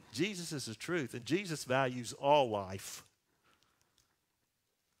I think. Jesus is the truth, and Jesus values all life.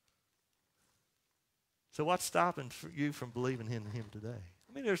 So what's stopping you from believing in Him today?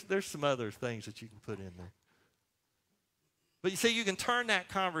 I mean, there's some other things that you can put in there. But you see, you can turn that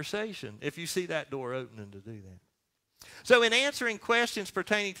conversation if you see that door opening to do that. So in answering questions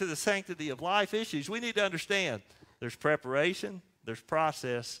pertaining to the sanctity of life issues, we need to understand there's preparation, there's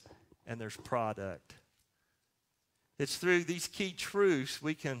process, and there's product. It's through these key truths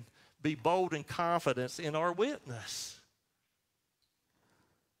we can be bold and confident in our witness.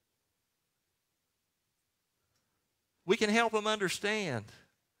 We can help them understand.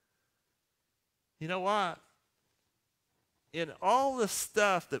 You know what? In all the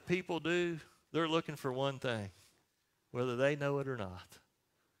stuff that people do, they're looking for one thing, whether they know it or not.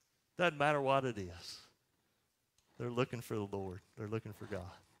 Doesn't matter what it is. They're looking for the Lord. They're looking for God.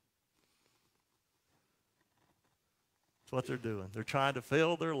 That's what they're doing. They're trying to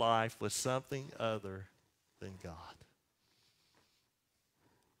fill their life with something other than God.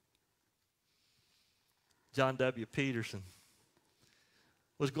 John W. Peterson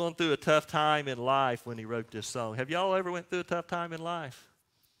was going through a tough time in life when he wrote this song. Have y'all ever went through a tough time in life?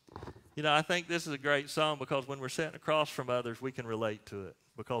 You know, I think this is a great song because when we're sitting across from others, we can relate to it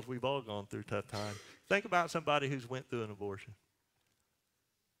because we've all gone through tough times. Think about somebody who's went through an abortion.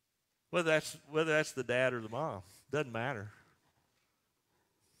 Whether that's the dad or the mom, doesn't matter.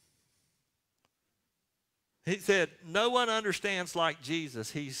 He said, no one understands like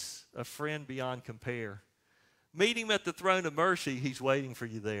Jesus. He's a friend beyond compare. Meet Him at the throne of mercy. He's waiting for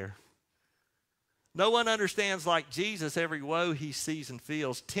you there. No one understands like Jesus every woe He sees and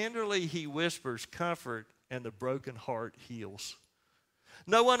feels. Tenderly He whispers comfort, and the broken heart heals.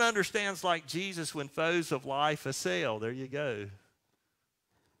 No one understands like Jesus when foes of life assail. There you go.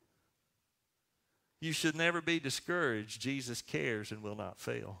 You should never be discouraged. Jesus cares and will not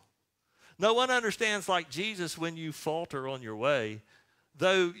fail. No one understands like Jesus when you falter on your way.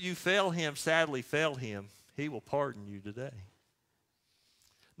 Though you fail Him, sadly fail Him, He will pardon you today.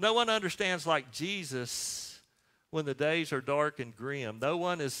 No one understands like Jesus when the days are dark and grim. No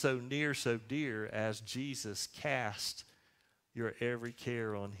one is so near, so dear as Jesus. Cast your every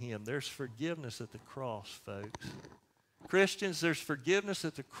care on Him. There's forgiveness at the cross, folks. Christians, there's forgiveness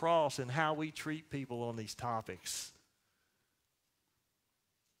at the cross in how we treat people on these topics.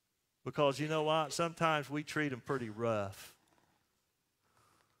 Because you know what? Sometimes we treat them pretty rough.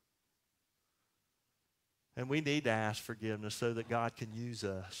 And we need to ask forgiveness so that God can use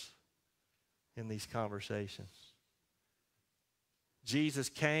us in these conversations. Jesus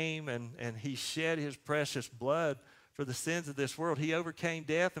came and He shed His precious blood for the sins of this world. He overcame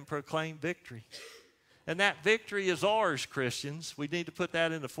death and proclaimed victory. And that victory is ours, Christians. We need to put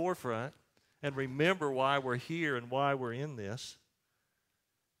that in the forefront and remember why we're here and why we're in this.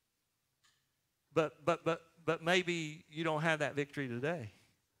 But maybe you don't have that victory today.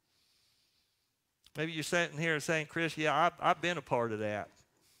 Maybe you're sitting here saying, Chris, yeah, I've been a part of that.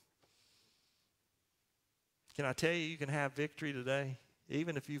 Can I tell you, you can have victory today,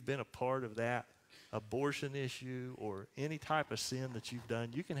 even if you've been a part of that abortion issue or any type of sin that you've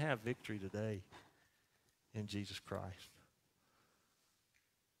done. You can have victory today in Jesus Christ.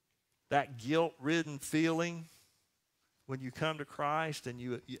 that guilt-ridden feeling when you come to Christ and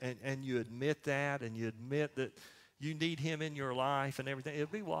you admit that, and you admit that you need him in your life and everything,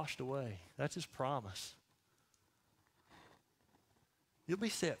 it'll be washed away. That's his promise. You'll be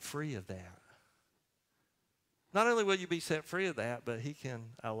set free of that. Not only will you be set free of that, but he can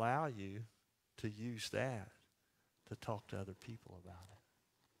allow you to use that to talk to other people about it.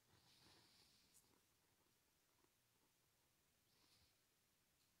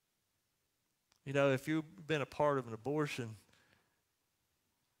 You know, if you've been a part of an abortion,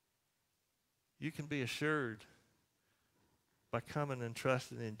 you can be assured by coming and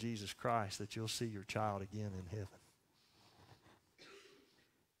trusting in Jesus Christ that you'll see your child again in heaven.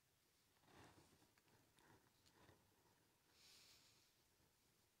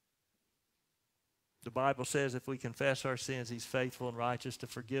 The Bible says if we confess our sins, he's faithful and righteous to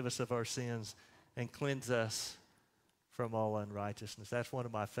forgive us of our sins and cleanse us from all unrighteousness. That's one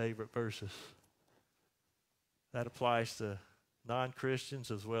of my favorite verses. That applies to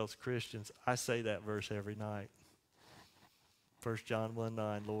non-Christians as well as Christians. I say that verse every night. 1 John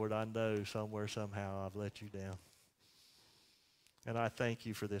 1:9, Lord, I know somewhere, somehow I've let you down. And I thank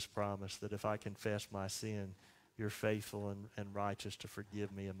you for this promise that if I confess my sin, you're faithful and righteous to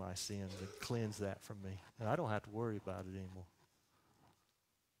forgive me of my sins and cleanse that from me. And I don't have to worry about it anymore.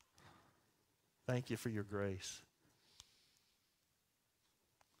 Thank you for your grace.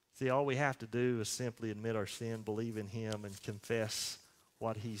 See, all we have to do is simply admit our sin, believe in him, and confess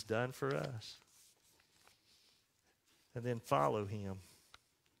what he's done for us. And then follow him.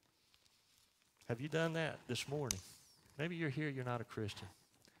 Have you done that this morning? Maybe you're here, you're not a Christian.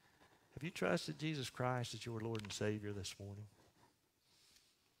 Have you trusted Jesus Christ as your Lord and Savior this morning?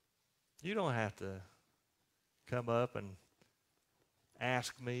 You don't have to come up and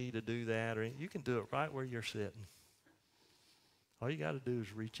ask me to do that, or you can do it right where you're sitting. All you got to do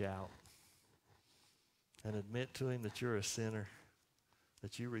is reach out and admit to him that you're a sinner,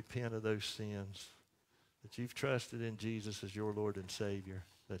 that you repent of those sins, that you've trusted in Jesus as your Lord and Savior,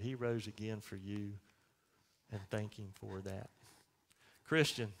 that he rose again for you, and thank him for that.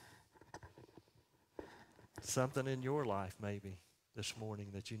 Christian, something in your life maybe this morning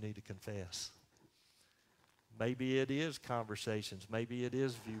that you need to confess. Maybe it is conversations. Maybe it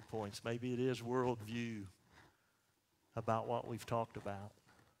is viewpoints. Maybe it is worldview about what we've talked about.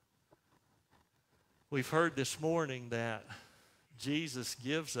 We've heard this morning that Jesus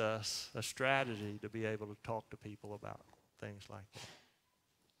gives us a strategy to be able to talk to people about things like that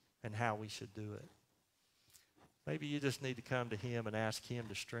and how we should do it. Maybe you just need to come to him and ask him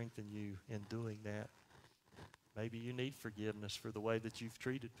to strengthen you in doing that. Maybe you need forgiveness for the way that you've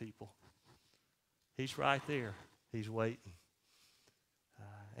treated people. He's right there. He's waiting.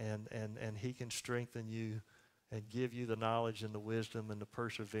 And he can strengthen you and give you the knowledge and the wisdom and the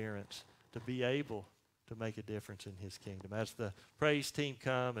perseverance to be able to make a difference in his kingdom. As the praise team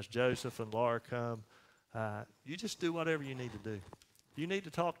come, as Joseph and Laura come, you just do whatever you need to do. If you need to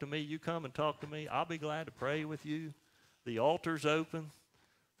talk to me, you come and talk to me. I'll be glad to pray with you. The altar's open.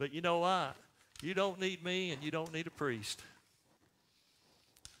 But you know what? You don't need me and you don't need a priest,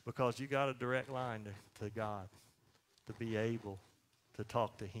 because you got a direct line to God to be able to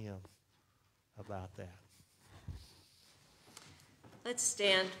talk to him about that. Let's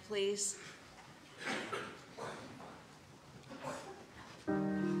stand, please.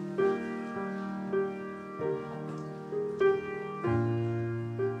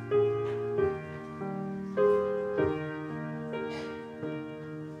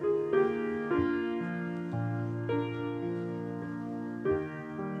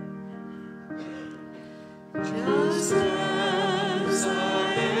 Just as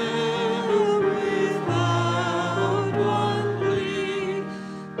I am without one plea,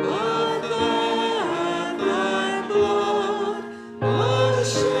 but that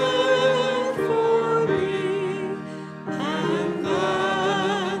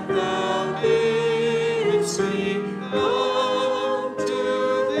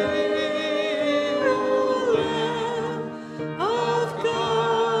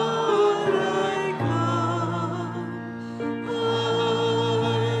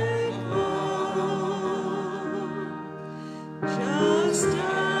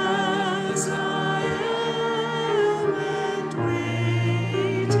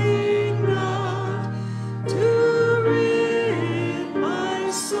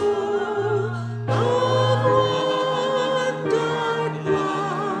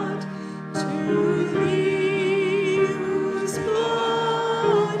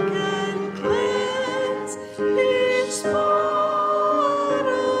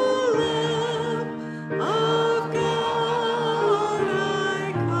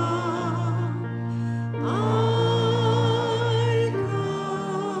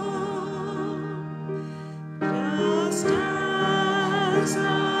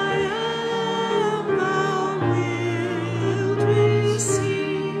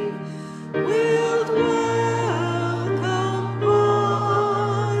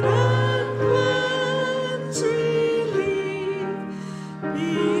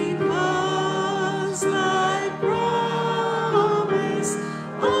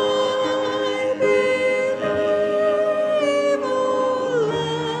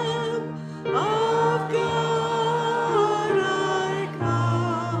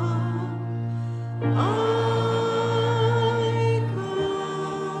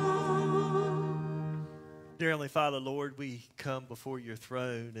Dear Heavenly Father, Lord, we come before your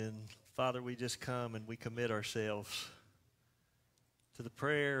throne, and Father, we just come and we commit ourselves to the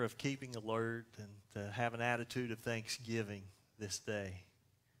prayer of keeping alert and to have an attitude of thanksgiving this day.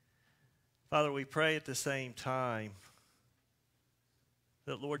 Father, we pray at the same time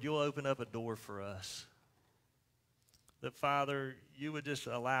that, Lord, you'll open up a door for us. That, Father, you would just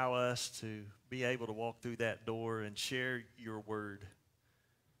allow us to be able to walk through that door and share your word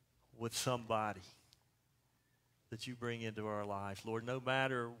with somebody that you bring into our lives. Lord, no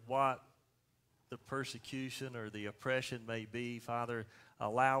matter what the persecution or the oppression may be, Father,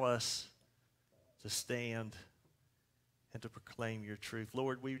 allow us to stand and to proclaim your truth.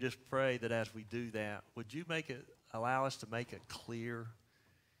 Lord, we just pray that as we do that, would you allow us to make it clear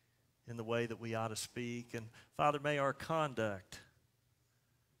in the way that we ought to speak. And Father, may our conduct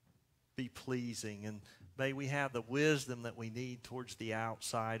be pleasing, and may we have the wisdom that we need towards the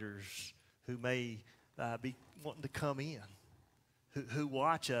outsiders who may be wanting to come in, who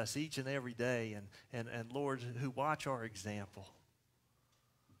watch us each and every day, and Lord, who watch our example.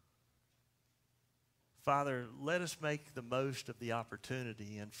 Father, let us make the most of the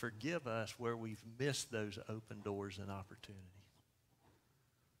opportunity and forgive us where we've missed those open doors and opportunities.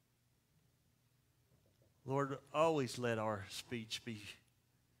 Lord, always let our speech be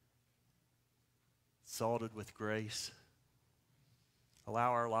salted with grace.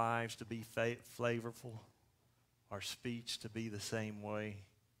 Allow our lives to be flavorful, our speech to be the same way.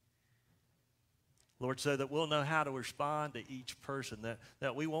 Lord, so that we'll know how to respond to each person,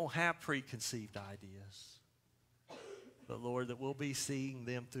 that we won't have preconceived ideas, but Lord, that we'll be seeing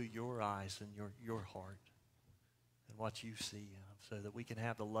them through your eyes and your heart and what you see in them, so that we can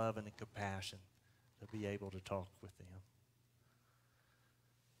have the love and the compassion to be able to talk with them.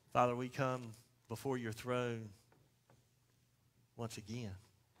 Father, we come before your throne once again.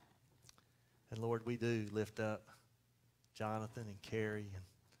 And Lord, we do lift up Jonathan and Carrie and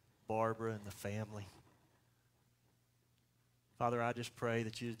Barbara and the family. Father, I just pray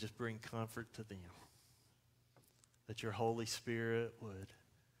that you just bring comfort to them, that your Holy Spirit would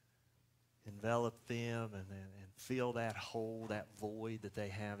envelop them and fill that hole, that void that they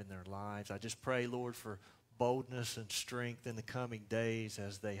have in their lives. I just pray, Lord, for boldness and strength in the coming days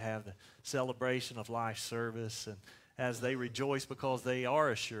as they have the celebration of life service and as they rejoice because they are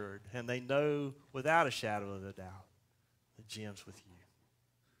assured and they know without a shadow of a doubt that Jim's with you.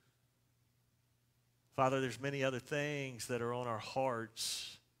 Father, there's many other things that are on our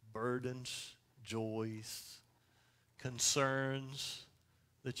hearts, burdens, joys, concerns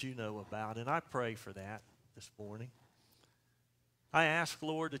that you know about, and I pray for that this morning. I ask,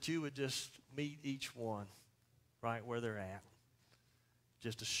 Lord, that you would just meet each one right where they're at.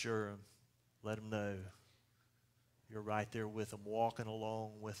 Just assure them, let them know you're right there with them, walking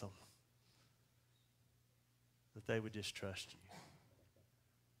along with them, that they would just trust you.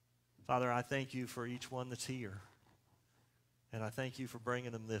 Father, I thank you for each one that's here, and I thank you for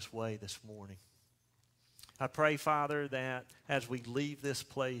bringing them this way this morning. I pray, Father, that as we leave this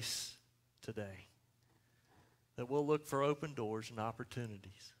place today, that we'll look for open doors and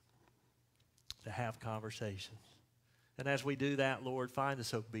opportunities to have conversations. And as we do that, Lord, find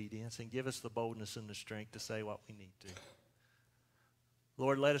us obedience and give us the boldness and the strength to say what we need to.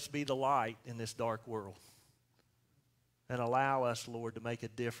 Lord, let us be the light in this dark world. And allow us, Lord, to make a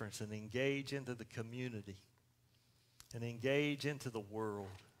difference and engage into the community and engage into the world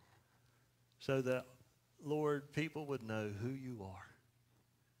so that, Lord, people would know who you are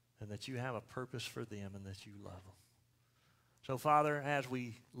and that you have a purpose for them and that you love them. So, Father, as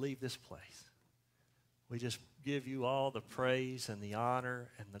we leave this place, we just give you all the praise and the honor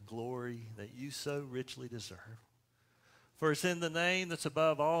and the glory that you so richly deserve. For it's in the name that's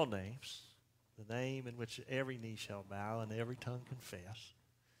above all names, the name in which every knee shall bow and every tongue confess.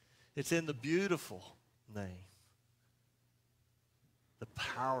 It's in the beautiful name, the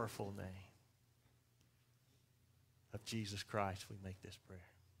powerful name of Jesus Christ we make this prayer.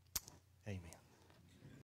 Amen.